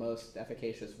to be the most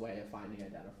efficacious way of finding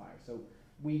identifiers. So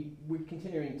we're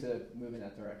continuing to move in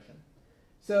that direction.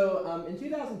 So in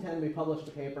 2010, we published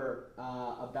a paper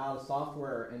about a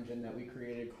software engine that we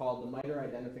created called the MITRE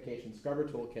Identification Scrubber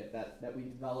Toolkit that we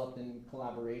developed in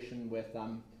collaboration with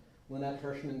Lynette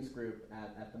Hirschman's group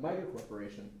at the MITRE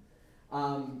Corporation.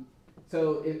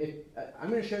 So I'm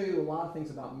going to show you a lot of things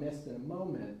about MIST in a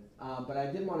moment, but I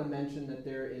did want to mention that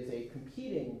there is a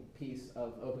competing piece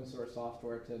of open source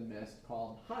software to MIST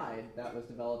called HIDE that was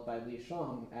developed by Li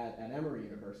Sheng at Emory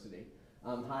University.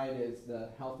 HIDE is the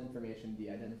Health Information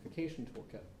De-Identification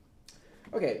Toolkit.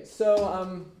 Okay,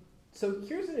 so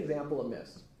here's an example of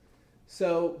MIST.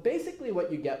 So basically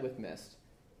what you get with MIST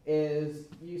is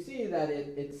you see that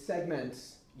it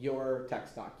segments your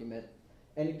text document,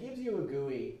 and it gives you a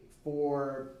GUI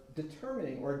for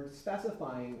determining or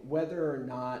specifying whether or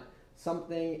not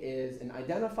something is an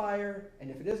identifier,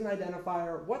 and if it is an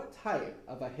identifier, what type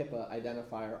of a HIPAA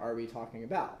identifier are we talking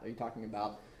about? Are you talking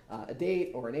about a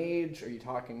date or an age? Are you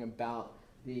talking about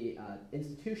the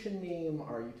institution name?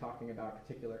 Are you talking about a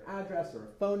particular address or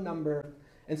a phone number?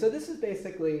 And so this is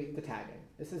basically the tagging.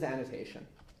 This is annotation.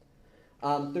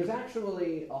 There's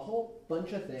actually a whole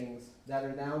bunch of things that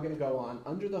are now going to go on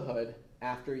under the hood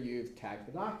after you've tagged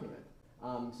the document.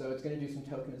 So it's going to do some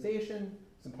tokenization,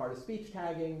 some part of speech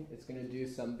tagging, it's going to do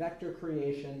some vector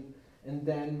creation, and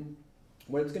then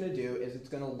what it's going to do is it's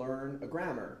going to learn a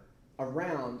grammar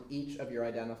around each of your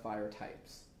identifier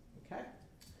types. Okay?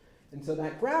 And so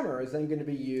that grammar is then going to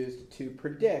be used to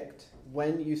predict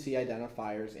when you see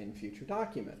identifiers in future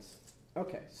documents.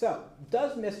 Okay, so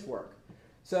does MIST work?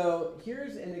 So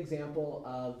here's an example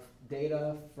of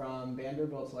data from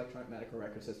Vanderbilt's electronic medical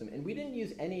record system, and we didn't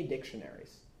use any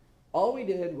dictionaries. All we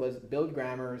did was build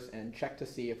grammars and check to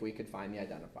see if we could find the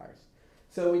identifiers.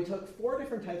 So we took 4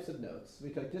 different types of notes. We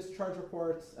took discharge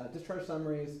reports, discharge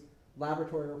summaries,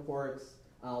 laboratory reports,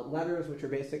 letters, which are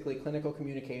basically clinical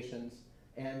communications,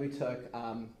 and we took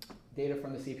data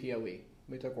from the CPOE.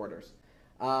 We took orders.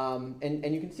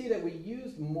 And you can see that we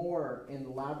used more in the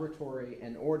laboratory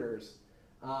and orders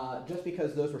just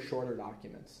because those were shorter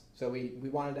documents. So we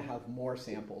wanted to have more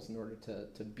samples in order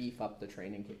to beef up the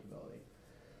training capability.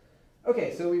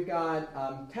 Okay, so we've got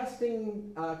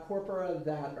testing corpora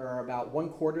that are about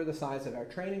 1/4 the size of our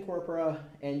training corpora,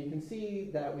 and you can see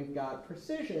that we've got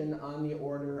precision on the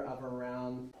order of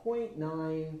around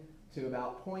 0.9 to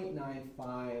about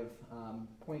 0.95,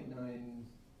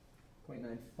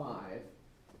 0.95.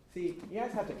 See, you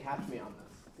guys have to catch me on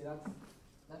this. See,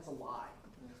 that's a lie.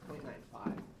 It's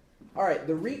 0.95. All right,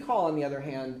 the recall, on the other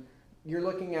hand, you're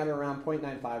looking at around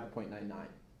 0.95 or 0.99.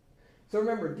 So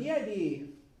remember,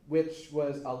 DID, which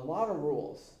was a lot of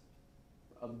rules,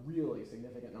 a really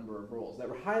significant number of rules that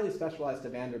were highly specialized to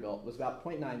Vanderbilt, was about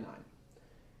 0.99.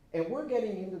 And we're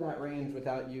getting into that range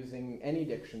without using any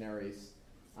dictionaries,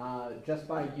 just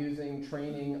by using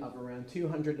training of around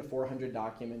 200 to 400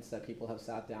 documents that people have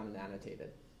sat down and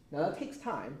annotated. Now that takes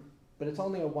time, but it's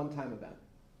only a one-time event.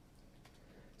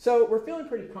 So we're feeling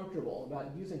pretty comfortable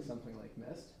about using something like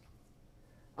MIST.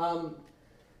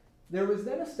 There was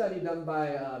then a study done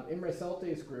by Imre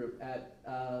Selte's group at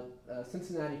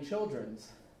Cincinnati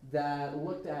Children's that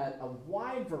looked at a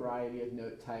wide variety of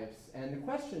note types, and the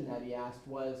question that he asked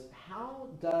was, how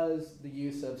does the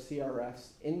use of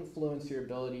CRFs influence your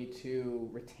ability to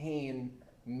retain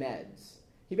meds?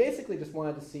 He basically just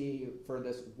wanted to see, for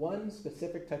this one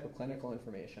specific type of clinical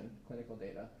information, clinical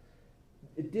data,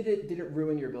 did it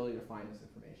ruin your ability to find this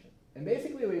information? And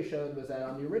basically what he showed was that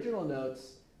on the original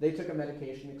notes, they took a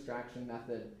medication extraction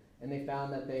method, and they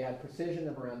found that they had precision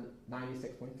of around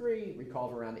 96.3, recall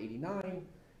of around 89,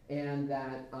 and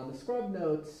that on the scrub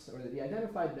notes, or the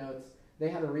identified notes, they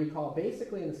had a recall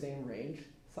basically in the same range.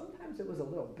 Sometimes it was a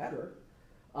little better.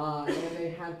 And they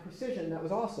had precision that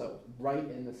was also right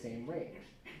in the same range.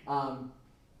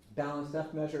 Balanced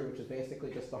F measure, which is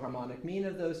basically just the harmonic mean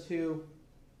of those two,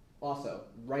 also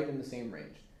right in the same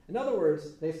range. In other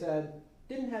words, they said,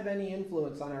 didn't have any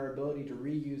influence on our ability to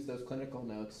reuse those clinical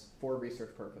notes for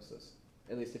research purposes,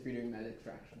 at least if you're doing med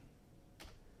extraction.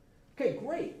 Okay,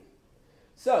 great.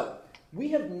 So we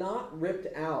have not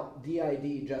ripped out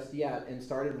DID just yet and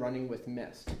started running with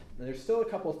MIST. And there's still a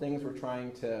couple things we're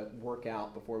trying to work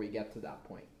out before we get to that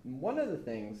point. And one of the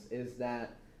things is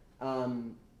that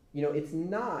it's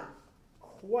not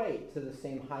quite to the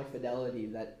same high fidelity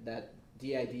that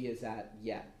DID is at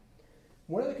yet.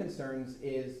 One of the concerns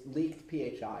is leaked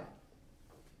PHI.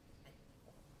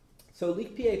 So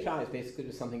leaked PHI is basically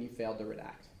just something you failed to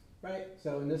redact, right?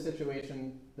 So in this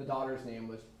situation, the daughter's name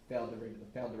was failed to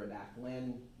redact.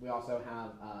 Lynn, we also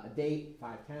have a date,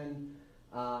 5/10,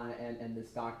 and this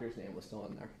doctor's name was still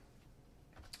in there.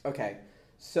 Okay,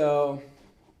 so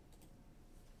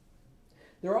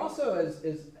there also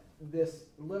is this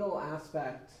little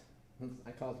aspect,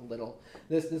 I call it little,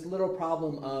 this little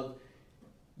problem of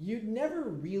you never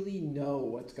really know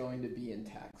what's going to be in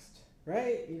text,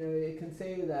 right? You know, it can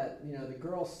say that, you know, the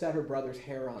girl set her brother's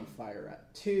hair on fire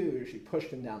at 2, she pushed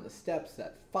him down the steps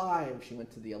at 5, she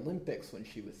went to the Olympics when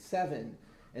she was 7,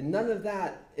 and none of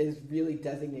that is really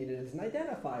designated as an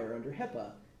identifier under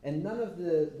HIPAA, and none of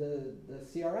the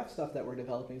CRF stuff that we're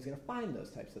developing is going to find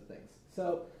those types of things.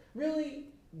 So really,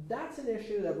 that's an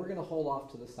issue that we're going to hold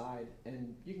off to the side,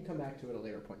 and you can come back to it at a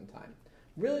later point in time.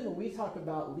 Really, when we talk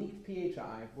about leaked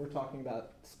PHI, we're talking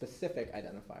about specific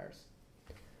identifiers.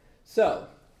 So,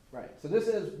 right, so this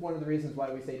is one of the reasons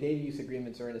why we say data use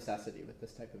agreements are a necessity with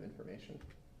this type of information.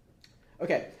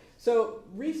 Okay, so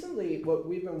recently what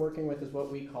we've been working with is what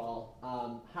we call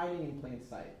hiding in plain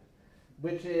sight,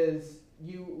 which is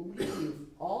you leave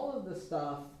all of the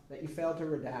stuff that you failed to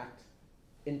redact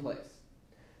in place.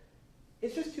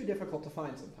 It's just too difficult to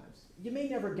find sometimes. You may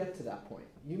never get to that point.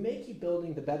 You may keep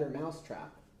building the better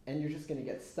mousetrap, and you're just going to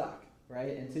get stuck,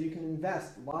 right? And so you can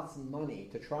invest lots of money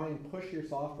to try and push your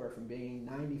software from being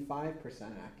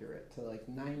 95% accurate to like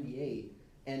 98,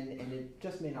 and it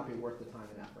just may not be worth the time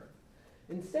and effort.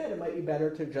 Instead, it might be better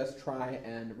to just try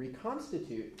and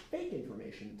reconstitute fake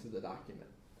information to the document.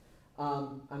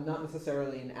 I'm not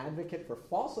necessarily an advocate for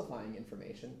falsifying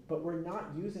information, but we're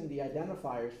not using the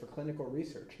identifiers for clinical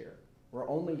research here. We're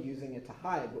only using it to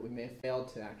hide what we may have failed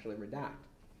to actually redact.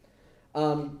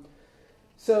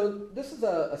 So this is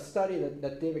a study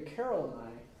that David Carroll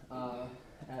and I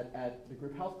at the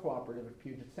Group Health Cooperative of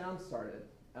Puget Sound started,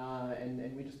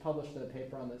 and we just published a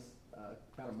paper on this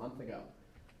about a month ago.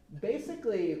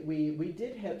 Basically, we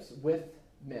did HIPS with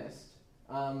MIST.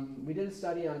 We did a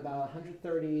study on about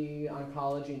 130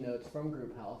 oncology notes from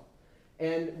Group Health,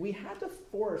 and we had to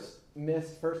force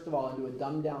MIST, first of all, into a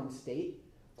dumbed-down state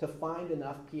to find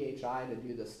enough PHI to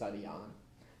do this study on.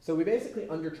 So we basically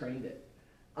undertrained it.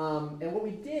 And what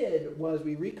we did was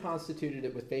we reconstituted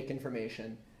it with fake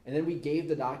information, and then we gave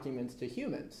the documents to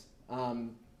humans.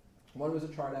 One was a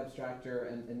chart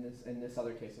abstractor, and in this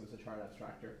other case it was a chart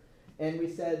abstractor. And we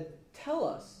said, tell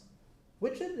us,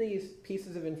 which of these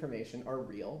pieces of information are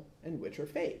real and which are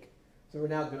fake? So we're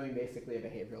now doing basically a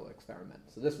behavioral experiment.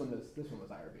 So this one was IRB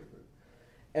approved.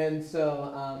 And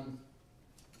so,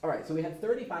 all right, so we had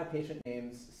 35 patient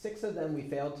names. 6 of them we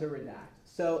failed to redact.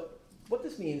 So what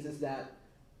this means is that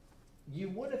you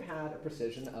would have had a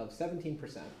precision of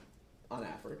 17% on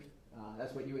average.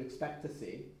 That's what you would expect to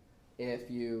see if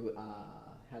you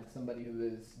had somebody who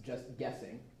was just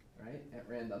guessing, right, at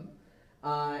random.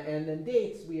 And then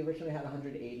dates, we originally had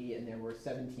 180, and there were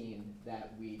 17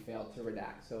 that we failed to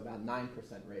redact, so about 9%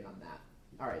 rate on that.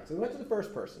 All right, so we went to the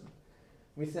first person.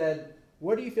 We said,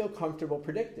 what do you feel comfortable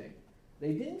predicting?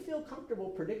 They didn't feel comfortable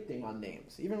predicting on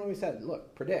names. Even when we said,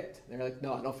 look, predict. They were like,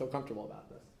 no, I don't feel comfortable about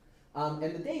this.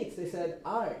 And the dates, they said,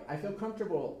 all right, I feel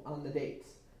comfortable on the dates.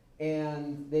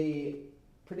 And they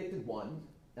predicted 1.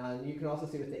 You can also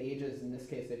see with the ages, in this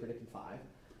case, they predicted 5.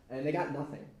 And they got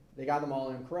nothing. They got them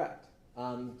all incorrect.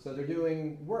 So they're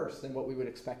doing worse than what we would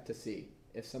expect to see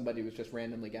if somebody was just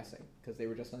randomly guessing, because they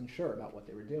were just unsure about what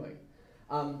they were doing.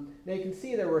 Now you can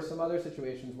see there were some other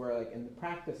situations where, like in the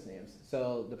practice names,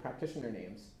 so the practitioner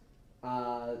names,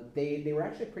 they were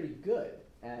actually pretty good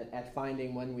at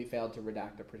finding when we failed to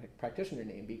redact a practitioner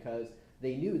name because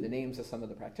they knew the names of some of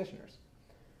the practitioners.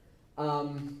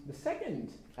 The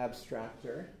second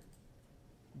abstractor,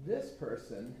 this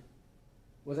person,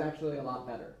 was actually a lot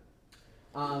better.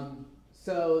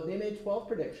 So they made 12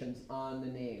 predictions on the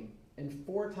name, and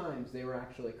 4 times they were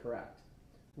actually correct,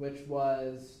 which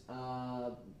was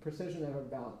precision of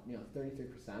about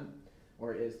 33%,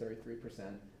 or is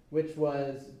 33%, which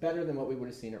was better than what we would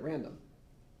have seen at random.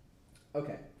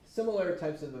 Okay, similar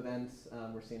types of events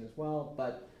were seen as well,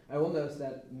 but I will note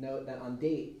that on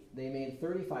date, they made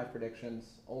 35 predictions,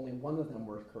 only 1 of them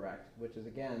were correct, which is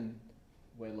again,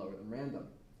 way lower than random.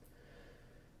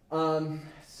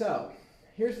 So,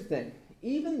 here's the thing.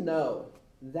 Even though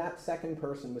that second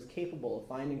person was capable of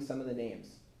finding some of the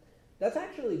names, that's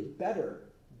actually better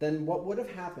than what would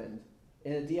have happened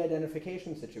in a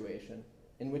de-identification situation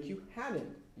in which you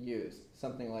hadn't used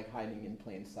something like hiding in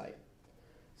plain sight.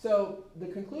 So the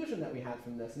conclusion that we had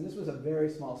from this, and this was a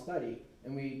very small study,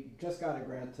 and we just got a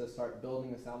grant to start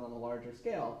building this out on a larger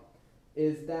scale,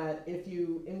 is that if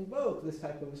you invoke this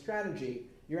type of a strategy,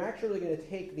 you're actually going to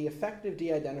take the effective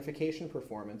de-identification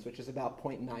performance, which is about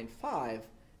 0.95,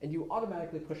 and you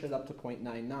automatically push it up to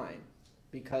 0.99,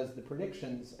 because the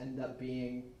predictions end up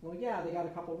being, well, yeah, they got a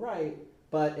couple right,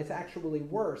 but it's actually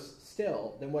worse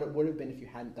still than what it would have been if you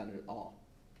hadn't done it at all.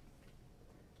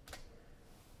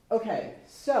 Okay,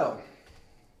 so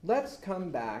let's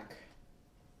come back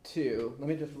to, let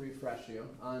me just refresh you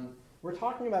on, we're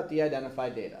talking about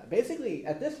de-identified data. Basically,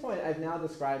 at this point, I've now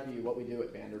described to you what we do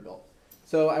at Vanderbilt.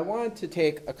 So I wanted to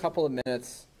take a couple of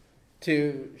minutes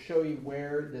to show you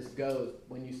where this goes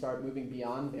when you start moving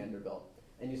beyond Vanderbilt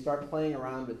and you start playing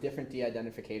around with different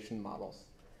de-identification models.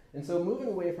 And so moving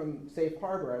away from safe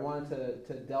harbor, I wanted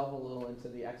to delve a little into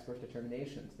the expert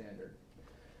determination standard.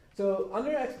 So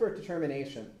under expert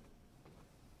determination,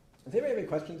 does anybody have any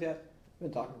questions yet? I've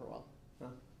been talking for a while. No?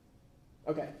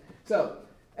 Okay, so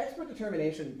expert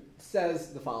determination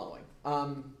says the following.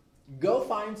 Go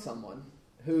find someone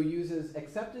who uses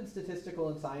accepted statistical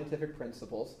and scientific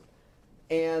principles,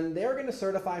 and they're going to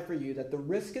certify for you that the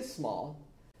risk is small,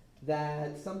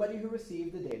 that somebody who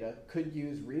received the data could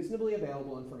use reasonably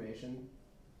available information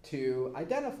to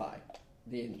identify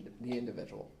the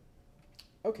individual.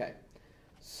 Okay,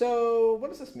 so what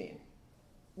does this mean?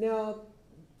 Now,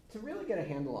 to really get a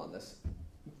handle on this,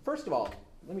 first of all,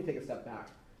 let me take a step back.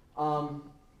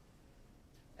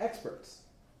 Experts.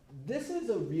 This is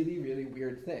a really, really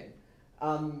weird thing.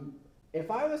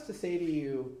 If I was to say to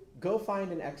you, go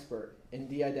find an expert in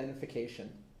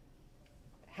de-identification,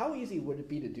 how easy would it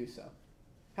be to do so?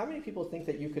 How many people think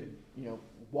that you could,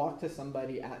 walk to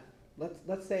somebody at,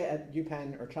 let's say at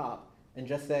UPenn or CHOP, and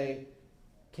just say,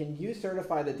 can you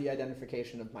certify the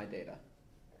de-identification of my data?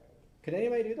 Could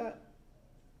anybody do that?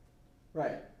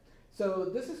 Right. So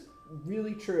this is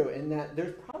really true in that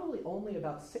there's probably only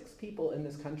about 6 people in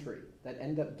this country that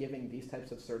end up giving these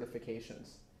types of certifications.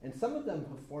 And some of them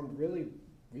have formed really,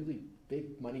 really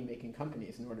big money-making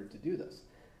companies in order to do this.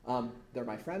 They're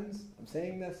my friends. I'm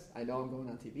saying this. I know I'm going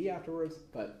on TV afterwards,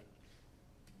 but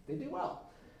they do well.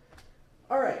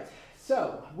 All right,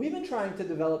 so we've been trying to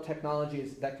develop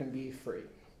technologies that can be free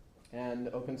and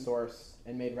open source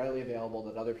and made readily available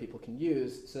that other people can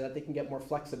use so that they can get more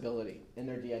flexibility in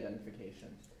their de-identification.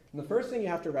 And the first thing you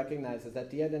have to recognize is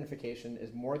that de-identification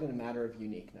is more than a matter of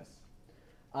uniqueness.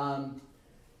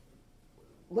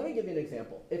 Let me give you an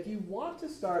example. If you want to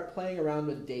start playing around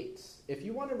with dates, if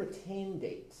you want to retain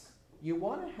dates, you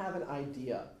want to have an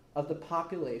idea of the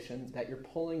population that you're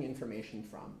pulling information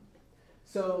from.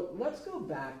 So let's go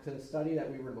back to the study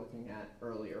that we were looking at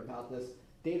earlier about this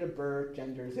date of birth,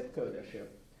 gender, zip code issue.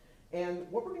 And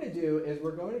what we're going to do is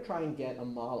we're going to try and get a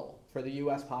model for the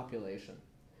US population.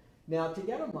 Now, to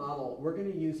get a model, we're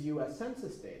going to use US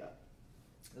Census data.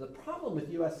 The problem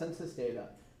with US Census data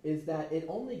is that it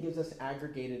only gives us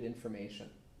aggregated information.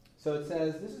 So it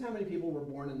says, this is how many people were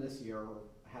born in this year or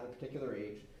had a particular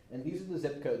age, and these are the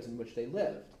zip codes in which they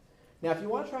lived. Now, if you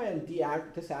want to try and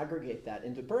disaggregate that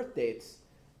into birth dates,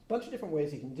 a bunch of different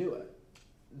ways you can do it.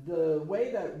 The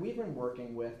way that we've been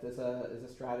working with is a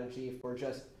strategy for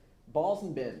just balls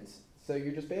and bins. So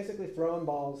you're just basically throwing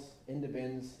balls into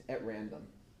bins at random.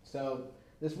 So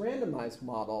this randomized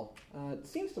model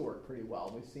seems to work pretty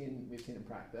well. We've seen in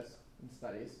practice in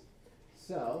studies.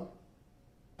 So,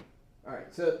 all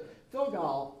right. So Phil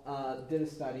Gall did a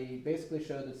study, basically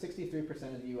showed that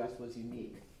 63% of the U.S. was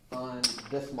unique on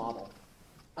this model.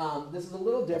 This is a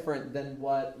little different than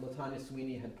what LaTanya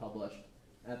Sweeney had published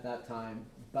at that time,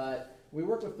 but we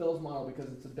worked with Phil's model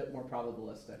because it's a bit more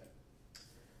probabilistic.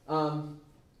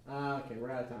 Okay, we're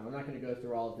out of time. I'm not going to go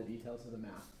through all of the details of the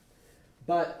math.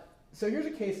 But, so here's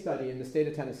a case study in the state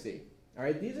of Tennessee. All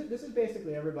right, this is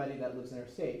basically everybody that lives in our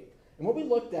state. And what we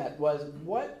looked at was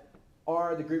what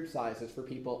are the group sizes for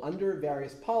people under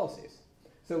various policies.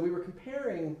 So we were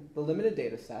comparing the limited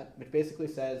data set, which basically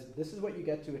says this is what you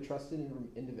get to a trusted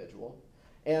individual,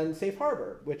 and safe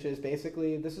harbor, which is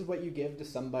basically this is what you give to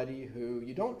somebody who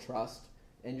you don't trust,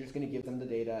 and you're just going to give them the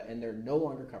data, and they're no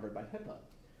longer covered by HIPAA.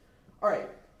 All right,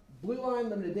 blue line,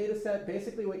 limited data set,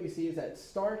 basically what you see is that it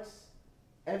starts,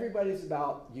 everybody's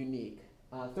about unique.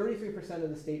 33% of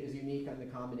the state is unique on the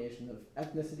combination of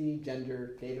ethnicity,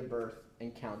 gender, date of birth,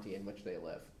 and county in which they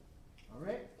live. All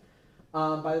right?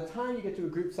 By the time you get to a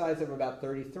group size of about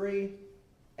 33,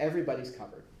 everybody's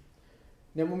covered.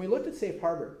 Now, when we looked at safe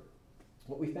harbor,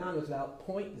 what we found was about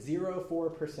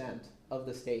 0.04% of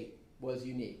the state was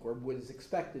unique, or was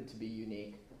expected to be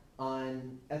unique,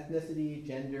 on ethnicity,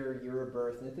 gender, year of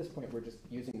birth, and at this point we're just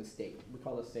using the state. We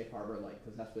call this safe harbor light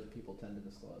because that's what people tend to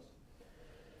disclose.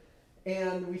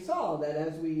 And we saw that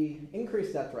as we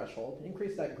increased that threshold,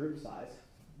 increased that group size,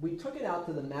 we took it out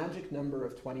to the magic number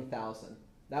of 20,000.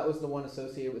 That was the one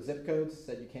associated with zip codes,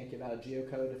 said you can't give out a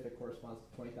geocode if it corresponds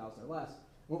to 20,000 or less.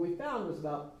 What we found was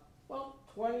about, well,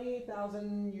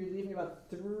 20,000, you're leaving about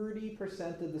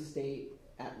 30% of the state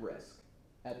at risk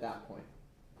at that point.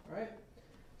 All right?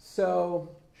 So,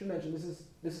 should mention this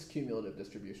is cumulative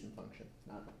distribution function,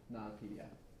 not a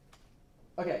PDF.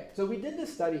 Okay, so we did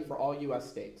this study for all U.S.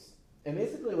 states. And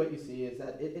basically what you see is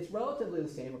that it's relatively the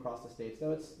same across the states,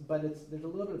 though there's a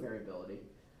little bit of variability.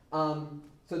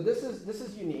 So this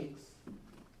is uniques,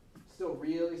 still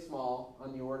really small,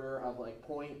 on the order of like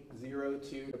 0.02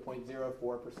 to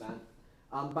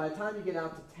 0.04%. By the time you get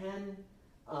out to 10,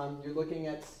 you're looking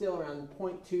at still around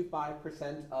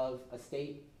 0.25% of a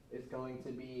state is going to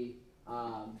be,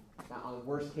 on a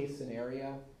worst case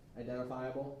scenario,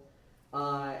 identifiable.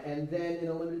 And then in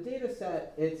a limited data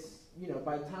set, it's,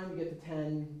 by the time you get to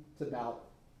 10, it's about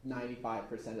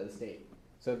 95% of the state.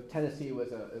 So Tennessee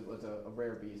was a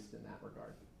rare beast in that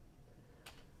regard.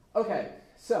 Okay,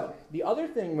 so the other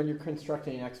thing when you're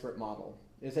constructing an expert model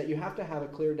is that you have to have a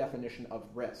clear definition of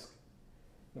risk.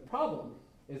 The problem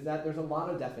is that there's a lot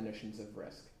of definitions of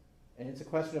risk, and it's a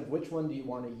question of which one do you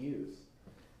want to use.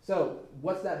 So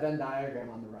what's that Venn diagram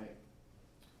on the right?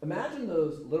 Imagine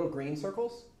those little green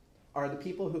circles are the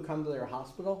people who come to their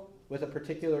hospital with a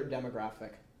particular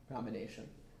demographic combination.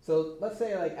 So let's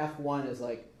say like F1 is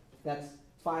like, that's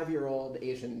 5-year-old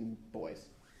Asian boys,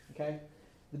 okay?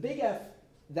 The big F,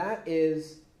 that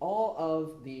is all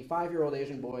of the 5-year-old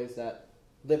Asian boys that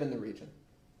live in the region,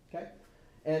 okay?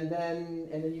 And then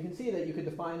you can see that you could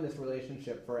define this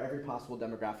relationship for every possible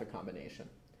demographic combination.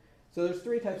 So there's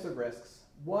 3 types of risks,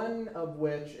 one of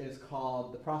which is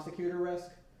called the prosecutor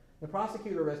risk. The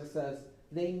prosecutor risk says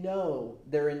they know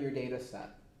they're in your data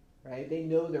set, right? They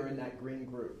know they're in that green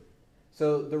group.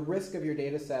 So the risk of your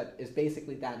data set is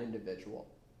basically that individual.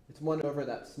 It's 1 over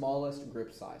that smallest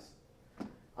group size.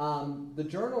 The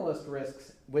journalist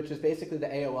risks, which is basically the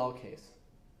AOL case,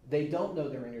 they don't know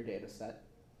they're in your data set.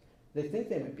 They think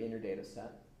they might be in your data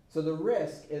set. So the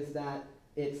risk is that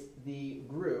it's the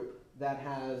group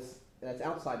that's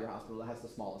outside your hospital that has the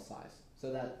smallest size.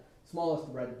 So that smallest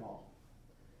red ball.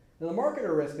 Now the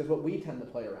marketer risk is what we tend to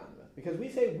play around with, because we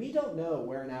say we don't know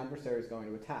where an adversary is going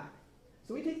to attack.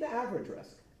 So we take the average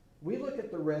risk. We look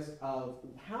at the risk of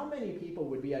how many people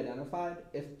would be identified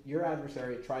if your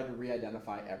adversary tried to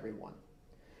re-identify everyone.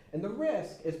 And the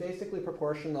risk is basically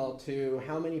proportional to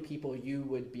how many people you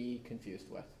would be confused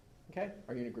with. Okay?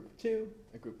 Are you in a group of 2,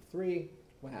 a group of 3,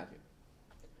 what have you?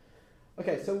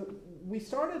 Okay, so we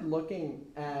started looking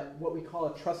at what we call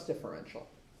a trust differential.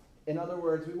 In other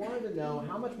words, we wanted to know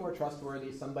how much more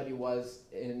trustworthy somebody was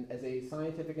as a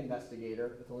scientific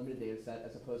investigator with a limited data set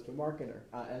as opposed to a marketer,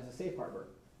 as a safe harbor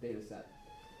data set,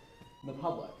 the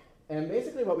public. And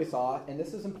basically what we saw, and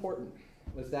this is important,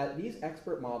 was that these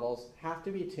expert models have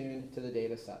to be tuned to the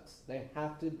data sets. They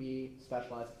have to be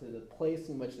specialized to the place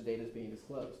in which the data is being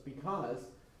disclosed, because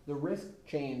the risk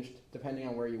changed depending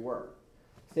on where you were.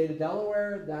 State of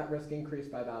Delaware, that risk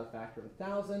increased by about a factor of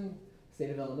 1,000. State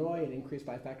of Illinois, it increased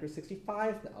by a factor of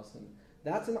 65,000.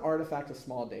 That's an artifact of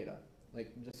small data,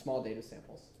 like just small data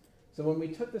samples. So when we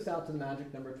took this out to the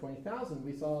magic number 20,000,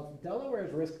 we saw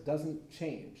Delaware's risk doesn't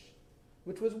change,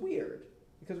 which was weird,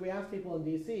 because we asked people in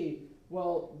DC,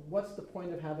 well, what's the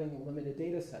point of having a limited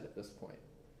data set at this point?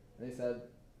 And they said,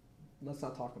 let's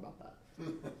not talk about that.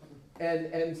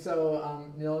 and so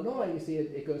in Illinois, you see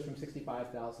it goes from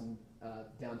 65,000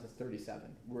 down to 37.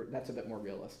 That's a bit more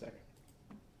realistic.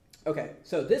 Okay,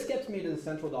 so this gets me to the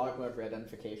central dogma of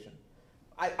re-identification.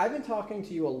 I've been talking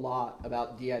to you a lot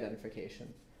about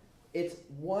de-identification. It's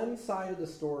one side of the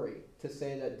story to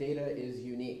say that data is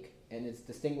unique and it's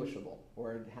distinguishable,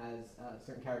 or it has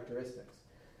certain characteristics.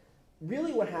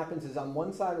 Really what happens is on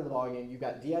one side of the ballgame, you've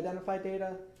got de-identified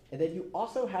data, and then you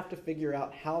also have to figure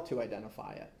out how to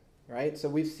identify it, right? So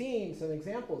we've seen some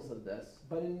examples of this,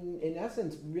 but in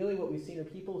essence, really what we've seen are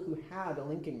people who had a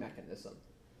linking mechanism.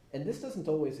 And this doesn't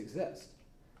always exist.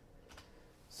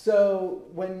 So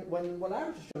when what I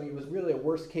was just showing you was really a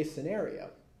worst case scenario.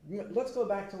 Let's go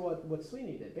back to what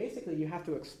Sweeney did. Basically, you have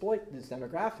to exploit these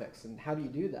demographics, and how do you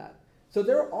do that? So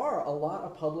there are a lot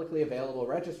of publicly available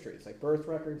registries, like birth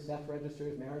records, death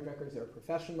registers, marriage records. There are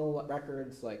professional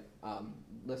records, like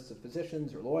lists of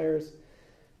physicians or lawyers.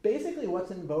 Basically,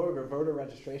 what's in vogue are voter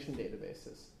registration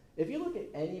databases. If you look at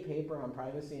any paper on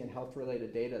privacy and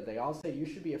health-related data, they all say you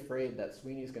should be afraid that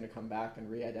Sweeney's going to come back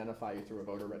and re-identify you through a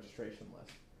voter registration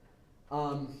list.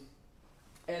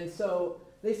 And so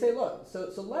they say, look,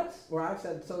 so let's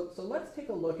take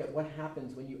a look at what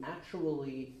happens when you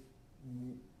actually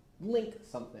link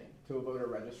something to a voter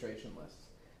registration list.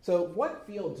 So what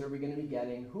fields are we going to be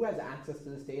getting? Who has access to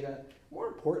this data? More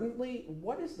importantly,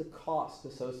 what is the cost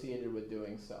associated with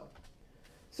doing so?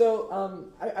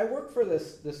 So I work for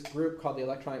this group called the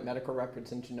Electronic Medical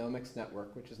Records and Genomics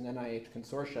Network, which is an NIH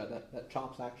consortia that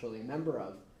CHOP's actually a member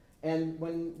of. And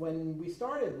when we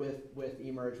started with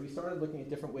eMERGE, we started looking at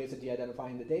different ways of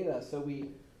de-identifying the data. So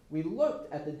we we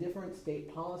looked at the different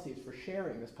state policies for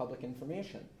sharing this public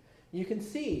information. You can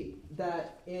see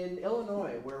that in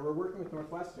Illinois, where we're working with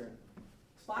Northwestern,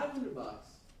 it's $500.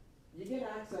 You get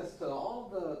access to all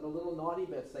the little naughty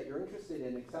bits that you're interested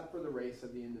in except for the race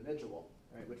of the individual,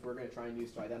 right, which we're going to try and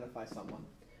use to identify someone.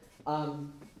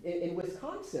 In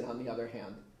Wisconsin, on the other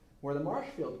hand, where the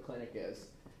Marshfield Clinic is,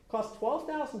 it costs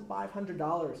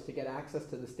 $12,500 to get access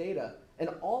to this data, and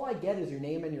all I get is your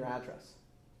name and your address.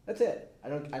 That's it. I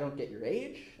don't get your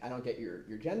age, I don't get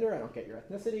your gender, I don't get your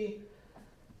ethnicity.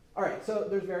 All right, so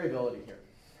there's variability here.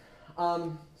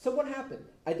 So what happened?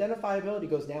 Identifiability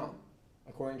goes down,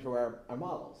 according to our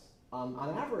models. On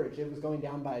average, it was going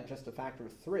down by just a factor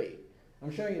of 3.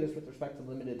 I'm showing you this with respect to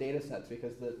limited data sets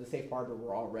because the safe harbor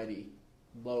were already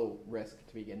low risk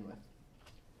to begin with.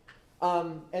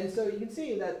 And so you can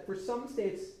see that for some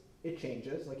states, it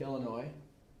changes, like Illinois.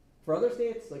 For other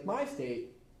states, like my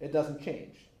state, it doesn't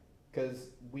change because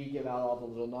we give out all the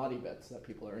little naughty bits that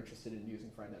people are interested in using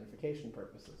for identification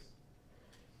purposes.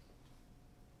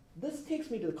 This takes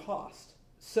me to the cost.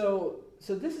 So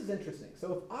this is interesting.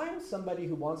 So if I'm somebody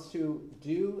who wants to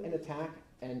do an attack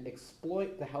and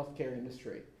exploit the healthcare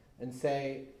industry and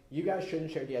say, you guys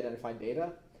shouldn't share de-identified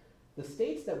data, the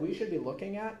states that we should be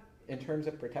looking at in terms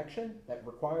of protection, that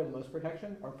require the most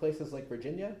protection, are places like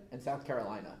Virginia and South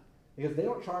Carolina, because they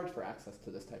don't charge for access to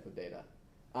this type of data.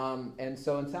 And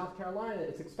so in South Carolina,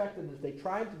 it's expected that if they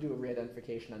tried to do a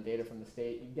re-identification on data from the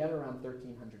state, you'd get around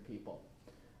 1,300 people.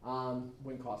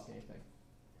 Wouldn't cost anything.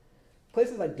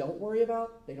 Places I don't worry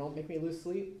about, they don't make me lose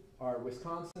sleep, are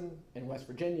Wisconsin and West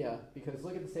Virginia, because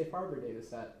look at the safe harbor data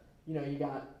set. You know, you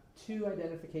got 2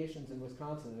 identifications in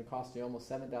Wisconsin, and it costs you almost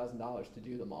 $7,000 to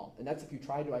do them all. And that's if you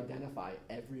try to identify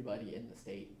everybody in the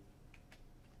state.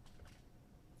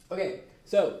 Okay,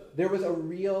 so there was a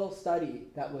real study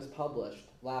that was published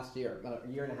last year, about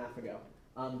a year and a half ago.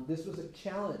 This was a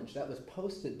challenge that was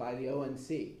posted by the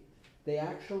ONC. They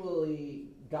actually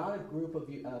got a group of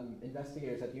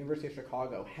investigators at the University of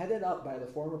Chicago, headed up by the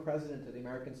former president of the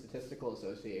American Statistical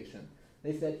Association.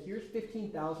 They said, here's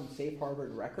 15,000 safe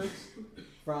harbored records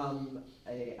from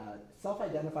a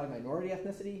self-identified minority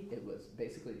ethnicity. It was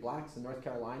basically blacks in North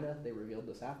Carolina. They revealed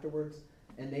this afterwards.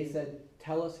 And they said,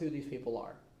 tell us who these people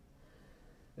are.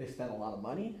 They spent a lot of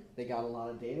money. They got a lot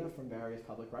of data from various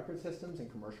public record systems and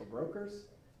commercial brokers.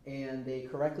 And they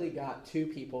correctly got 2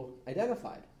 people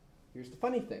identified. Here's the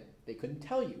funny thing. They couldn't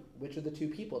tell you which of the 2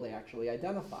 people they actually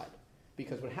identified.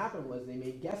 Because what happened was they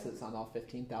made guesses on all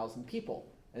 15,000 people.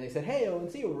 And they said, hey,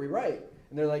 ONC, were we right?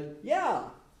 And they're like, yeah,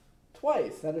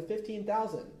 twice out of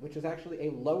 15,000, which is actually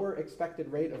a lower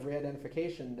expected rate of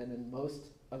re-identification than in most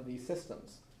of these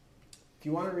systems. If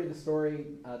you want to read the story,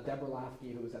 Deborah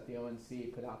Lafke, who was at the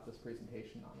ONC, put out this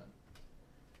presentation on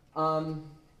it.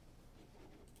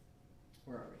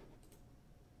 Where are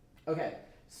we? Okay,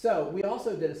 so we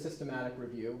also did a systematic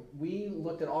review. We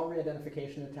looked at all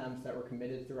re-identification attempts that were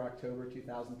committed through October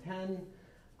 2010.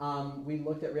 We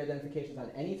looked at re-identifications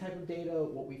on any type of data.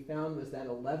 What we found was that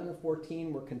 11 of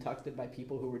 14 were conducted by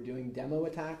people who were doing demo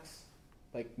attacks,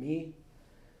 like me.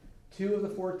 2 of the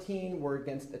 14 were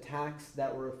against attacks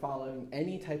that were following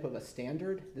any type of a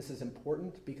standard. This is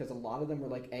important because a lot of them were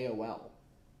like AOL,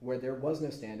 where there was no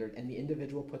standard and the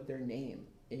individual put their name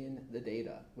in the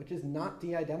data, which is not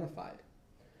de-identified.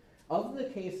 Of the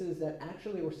cases that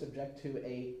actually were subject to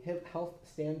a health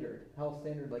standard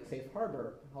like Safe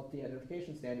Harbor, health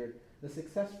de-identification standard, the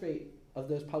success rate of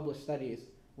those published studies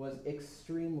was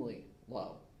extremely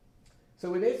low. So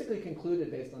we basically concluded,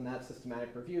 based on that systematic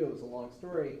review, it was a long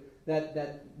story,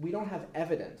 that we don't have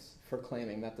evidence for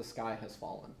claiming that the sky has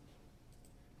fallen.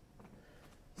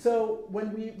 So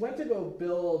when we went to go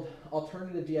build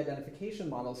alternative de-identification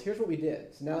models, here's what we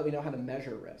did. So now that we know how to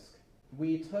measure risk,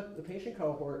 we took the patient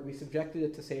cohort, we subjected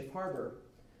it to Safe Harbor,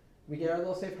 we get our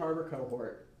little Safe Harbor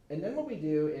cohort, and then what we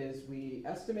do is we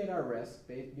estimate our risk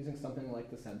using something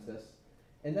like the census,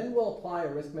 and then we'll apply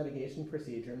a risk mitigation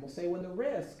procedure, and we'll say when the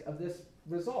risk of this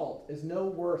result is no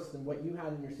worse than what you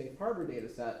had in your Safe Harbor data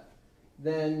set,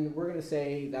 then we're going to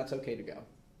say that's okay to go.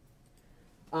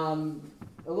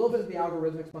 A little bit of the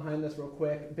algorithmics behind this real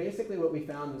quick. Basically what we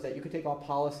found was that you could take all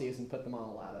policies and put them on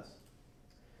a lattice.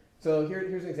 So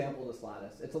here's an example of this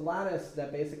lattice. It's a lattice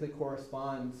that basically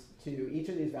corresponds to, each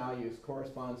of these values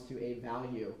corresponds to a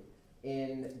value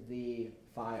in the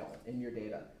file, in your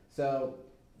data. So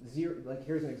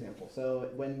here's an example. So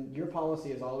when your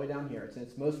policy is all the way down here, it's in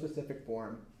its most specific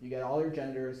form, you get all your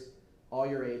genders, all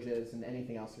your ages, and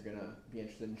anything else you're going to be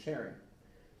interested in sharing.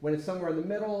 When it's somewhere in the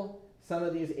middle, some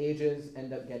of these ages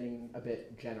end up getting a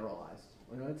bit generalized.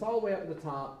 When it's all the way up at the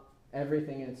top,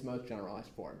 everything in its most generalized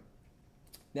form.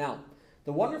 Now,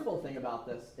 The wonderful thing about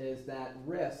this is that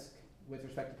risk with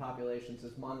respect to populations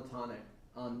is monotonic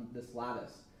on this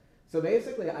lattice. So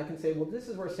basically I can say, well, this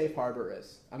is where safe harbor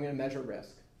is. I'm going to measure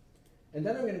risk. And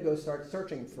then I'm going to go start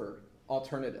searching for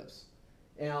alternatives.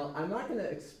 Now, I'm not going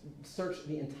to search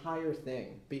the entire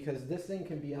thing because this thing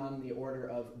can be on the order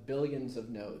of billions of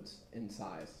nodes in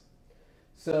size.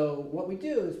 So what we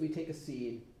do is we take a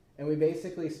seed and we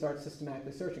basically start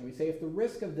systematically searching. We say if the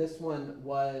risk of this one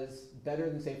was better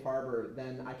than safe harbor,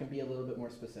 then I can be a little bit more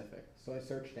specific. So I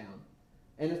search down.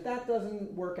 And if that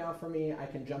doesn't work out for me, I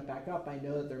can jump back up. I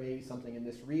know that there may be something in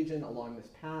this region along this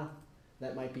path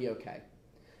that might be okay.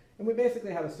 And we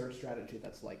basically have a search strategy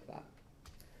that's like that.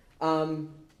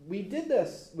 We did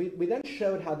this, we then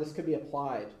showed how this could be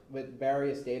applied with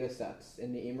various data sets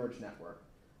in the eMERGE network.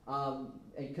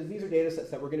 Because these are data sets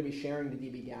that we're going to be sharing the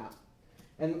dbGaP.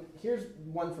 And here's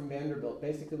one from Vanderbilt.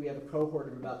 Basically, we have a cohort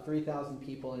of about 3,000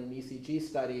 people in an ECG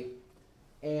study.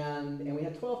 And we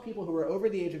had 12 people who were over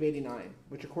the age of 89,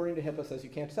 which according to HIPAA says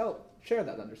you can't share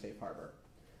that under safe harbor.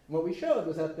 And what we showed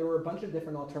was that there were a bunch of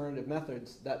different alternative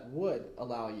methods that would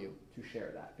allow you to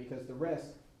share that because the risk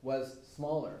was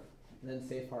smaller than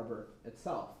safe harbor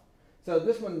itself. So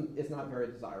this one is not very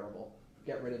desirable.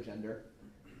 Get rid of gender.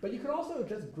 But you could also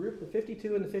just group the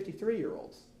 52 and the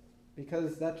 53-year-olds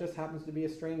because that just happens to be a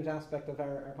strange aspect of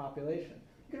our population.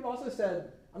 You could have also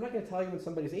said, I'm not going to tell you when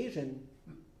somebody's Asian,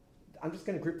 I'm just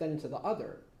going to group that into the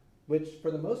other, which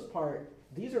for the most part,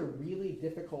 these are really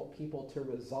difficult people to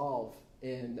resolve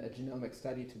in a genomic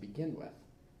study to begin with.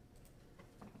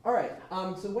 All right,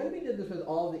 so when we did this with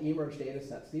all the eMERGE data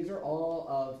sets, these are all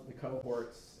of the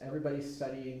cohorts. Everybody's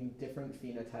studying different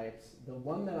phenotypes. The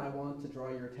one that I want to draw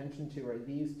your attention to are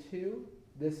these two.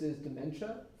 This is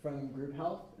dementia from Group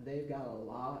Health. They've got a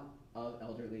lot of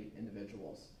elderly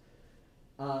individuals.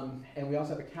 And we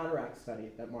also have a cataract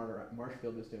study that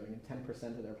Marshfield was doing, and 10%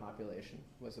 of their population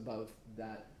was above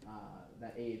that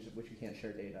age at which you can't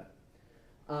share data.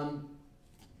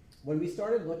 When we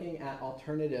started looking at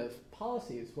alternative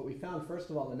policies, what we found,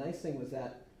 first of all, the nice thing was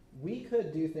that we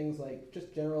could do things like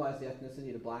just generalize the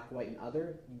ethnicity to black, white, and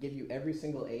other, give you every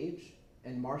single age,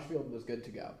 and Marshfield was good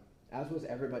to go, as was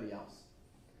everybody else.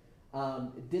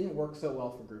 It didn't work so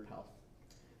well for Group Health.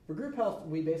 For Group Health,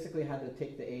 we basically had to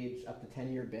take the age up to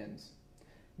 10-year bins.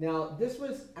 Now, this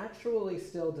was actually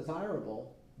still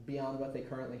desirable beyond what they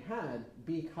currently had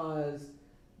because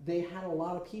they had a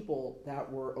lot of people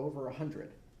that were over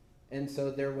 100. And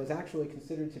so there was actually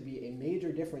considered to be a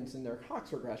major difference in their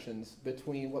Cox regressions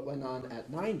between what went on at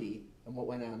 90 and what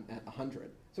went on at 100.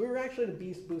 So we were actually to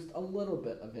boost a little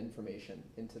bit of information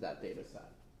into that data set.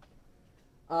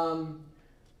 All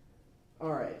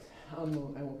right, I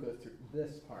won't go through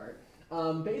this part.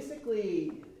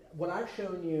 Basically, what I've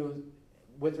shown you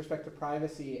with respect to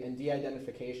privacy and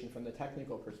de-identification from the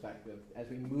technical perspective as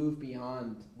we move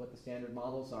beyond what the standard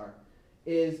models are,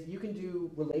 is you can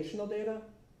do relational data.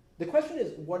 The question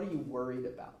is, what are you worried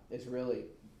about, is really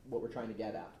what we're trying to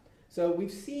get at. So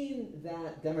we've seen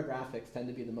that demographics tend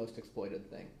to be the most exploited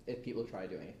thing if people try to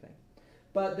do anything.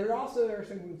 But there are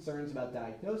some concerns about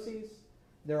diagnoses.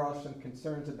 There are some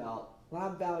concerns about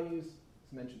lab values,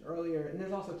 as mentioned earlier, and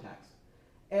there's also text.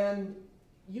 And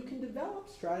you can develop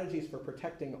strategies for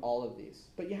protecting all of these,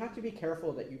 but you have to be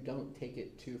careful that you don't take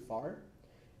it too far.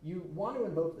 You want to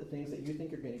invoke the things that you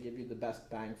think are going to give you the best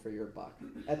bang for your buck.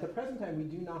 At the present time, we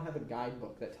do not have a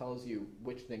guidebook that tells you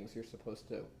which things you're supposed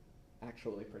to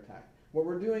actually protect. What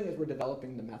we're doing is we're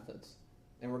developing the methods,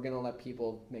 and we're going to let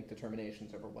people make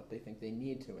determinations over what they think they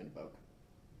need to invoke.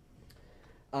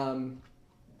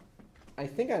 I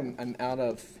think I'm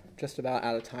just about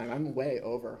out of time. I'm way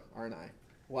over, aren't I?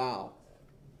 Wow.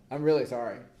 I'm really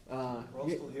sorry. We're all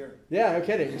still here. Yeah, no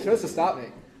kidding. You're supposed to stop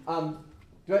me.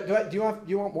 Do you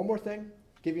want one more thing?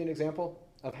 Give you an example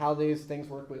of how these things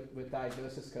work with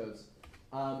diagnosis codes.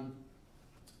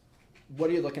 What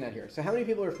are you looking at here? So how many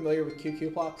people are familiar with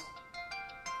QQ plots?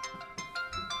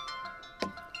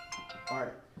 All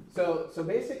right. So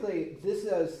basically, this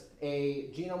is a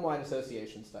genome-wide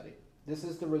association study. This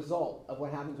is the result of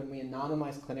what happens when we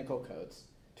anonymize clinical codes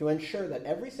to ensure that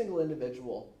every single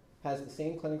individual has the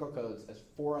same clinical codes as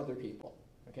 4 other people.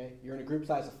 Okay? You're in a group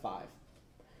size of 5.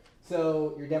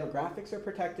 So your demographics are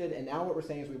protected, and now what we're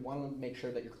saying is we want to make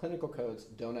sure that your clinical codes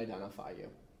don't identify you,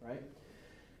 right?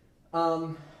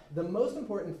 The most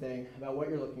important thing about what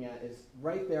you're looking at is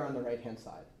right there on the right-hand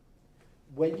side.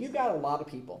 When you got a lot of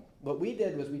people, what we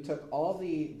did was we took all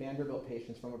the Vanderbilt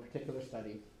patients from a particular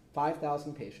study,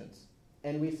 5,000 patients,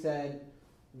 and we said,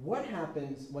 what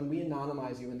happens when we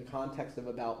anonymize you in the context of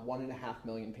about 1.5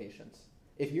 million patients?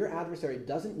 If your adversary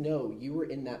doesn't know you were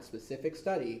in that specific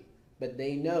study, but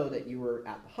they know that you were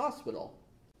at the hospital,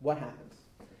 what happens?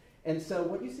 And so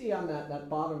what you see on that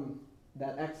bottom,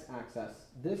 that x-axis,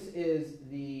 this is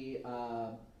the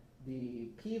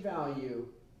p-value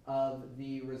of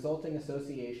the resulting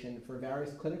association for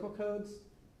various clinical codes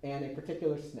and a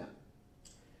particular SNP.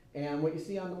 And what you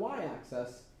see on the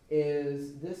y-axis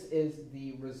is this is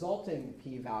the resulting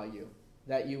p-value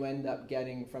that you end up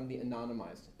getting from the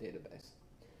anonymized database.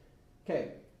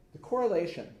 Okay, the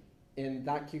correlation in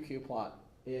that QQ plot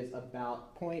is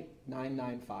about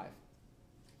 0.995.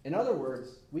 In other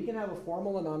words, we can have a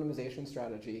formal anonymization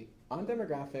strategy on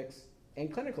demographics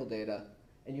and clinical data,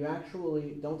 and you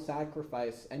actually don't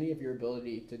sacrifice any of your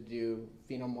ability to do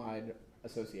phenome-wide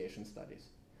association studies.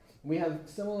 We have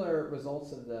similar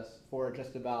results of this for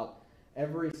just about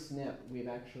every SNP we've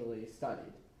actually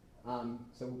studied.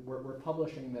 So we're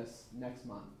publishing this next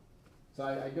month. So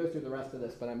I go through the rest of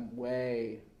this, but I'm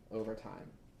way over time.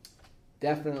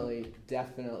 Definitely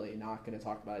not going to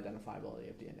talk about identifiability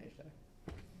of DNA today.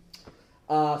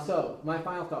 So my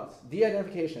final thoughts.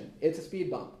 De-identification, it's a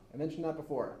speed bump. I mentioned that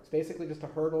before. It's basically just a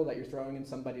hurdle that you're throwing in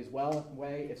somebody's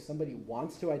way. If somebody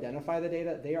wants to identify the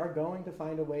data, they are going to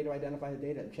find a way to identify the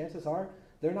data. And chances are,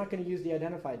 they're not going to use the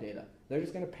identified data. They're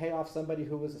just going to pay off somebody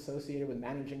who was associated with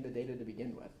managing the data to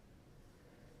begin with.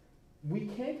 We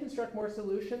can construct more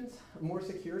solutions, more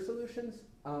secure solutions.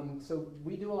 So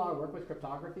we do a lot of work with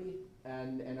cryptography,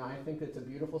 and I think it's a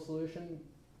beautiful solution,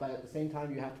 but at the same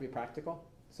time, you have to be practical.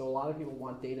 So a lot of people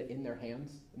want data in their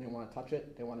hands, and they want to touch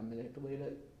it, they want to manipulate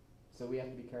it. So we have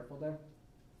to be careful there.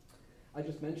 I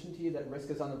just mentioned to you that risk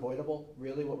is unavoidable.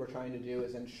 Really what we're trying to do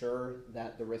is ensure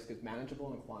that the risk is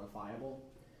manageable and quantifiable.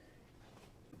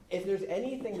 If there's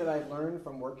anything that I've learned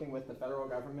from working with the federal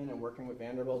government and working with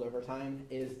Vanderbilt over time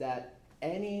is that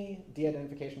any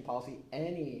de-identification policy,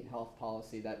 any health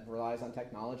policy that relies on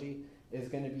technology is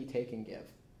going to be take and give.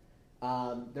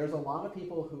 There's a lot of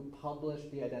people who publish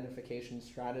de-identification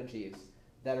strategies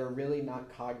that are really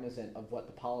not cognizant of what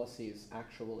the policies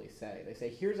actually say. They say,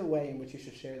 here's a way in which you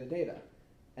should share the data.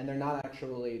 And they're not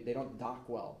actually, they don't dock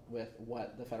well with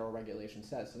what the federal regulation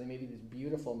says. So they may be these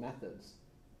beautiful methods,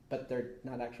 but they're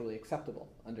not actually acceptable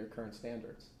under current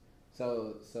standards.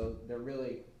 So they're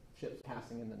really ships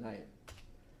passing in the night.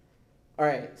 All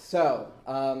right, so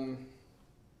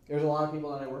there's a lot of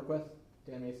people that I work with.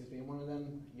 Dan Macy's being one of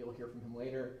them. You'll hear from him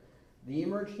later. The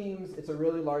eMERGE teams, it's a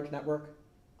really large network.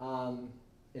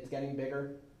 It's getting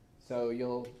bigger, so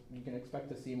you can expect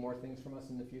to see more things from us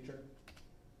in the future.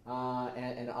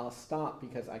 And I'll stop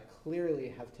because I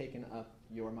clearly have taken up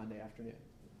your Monday afternoon.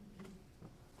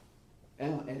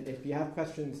 And if you have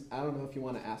questions, I don't know if you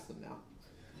want to ask them now.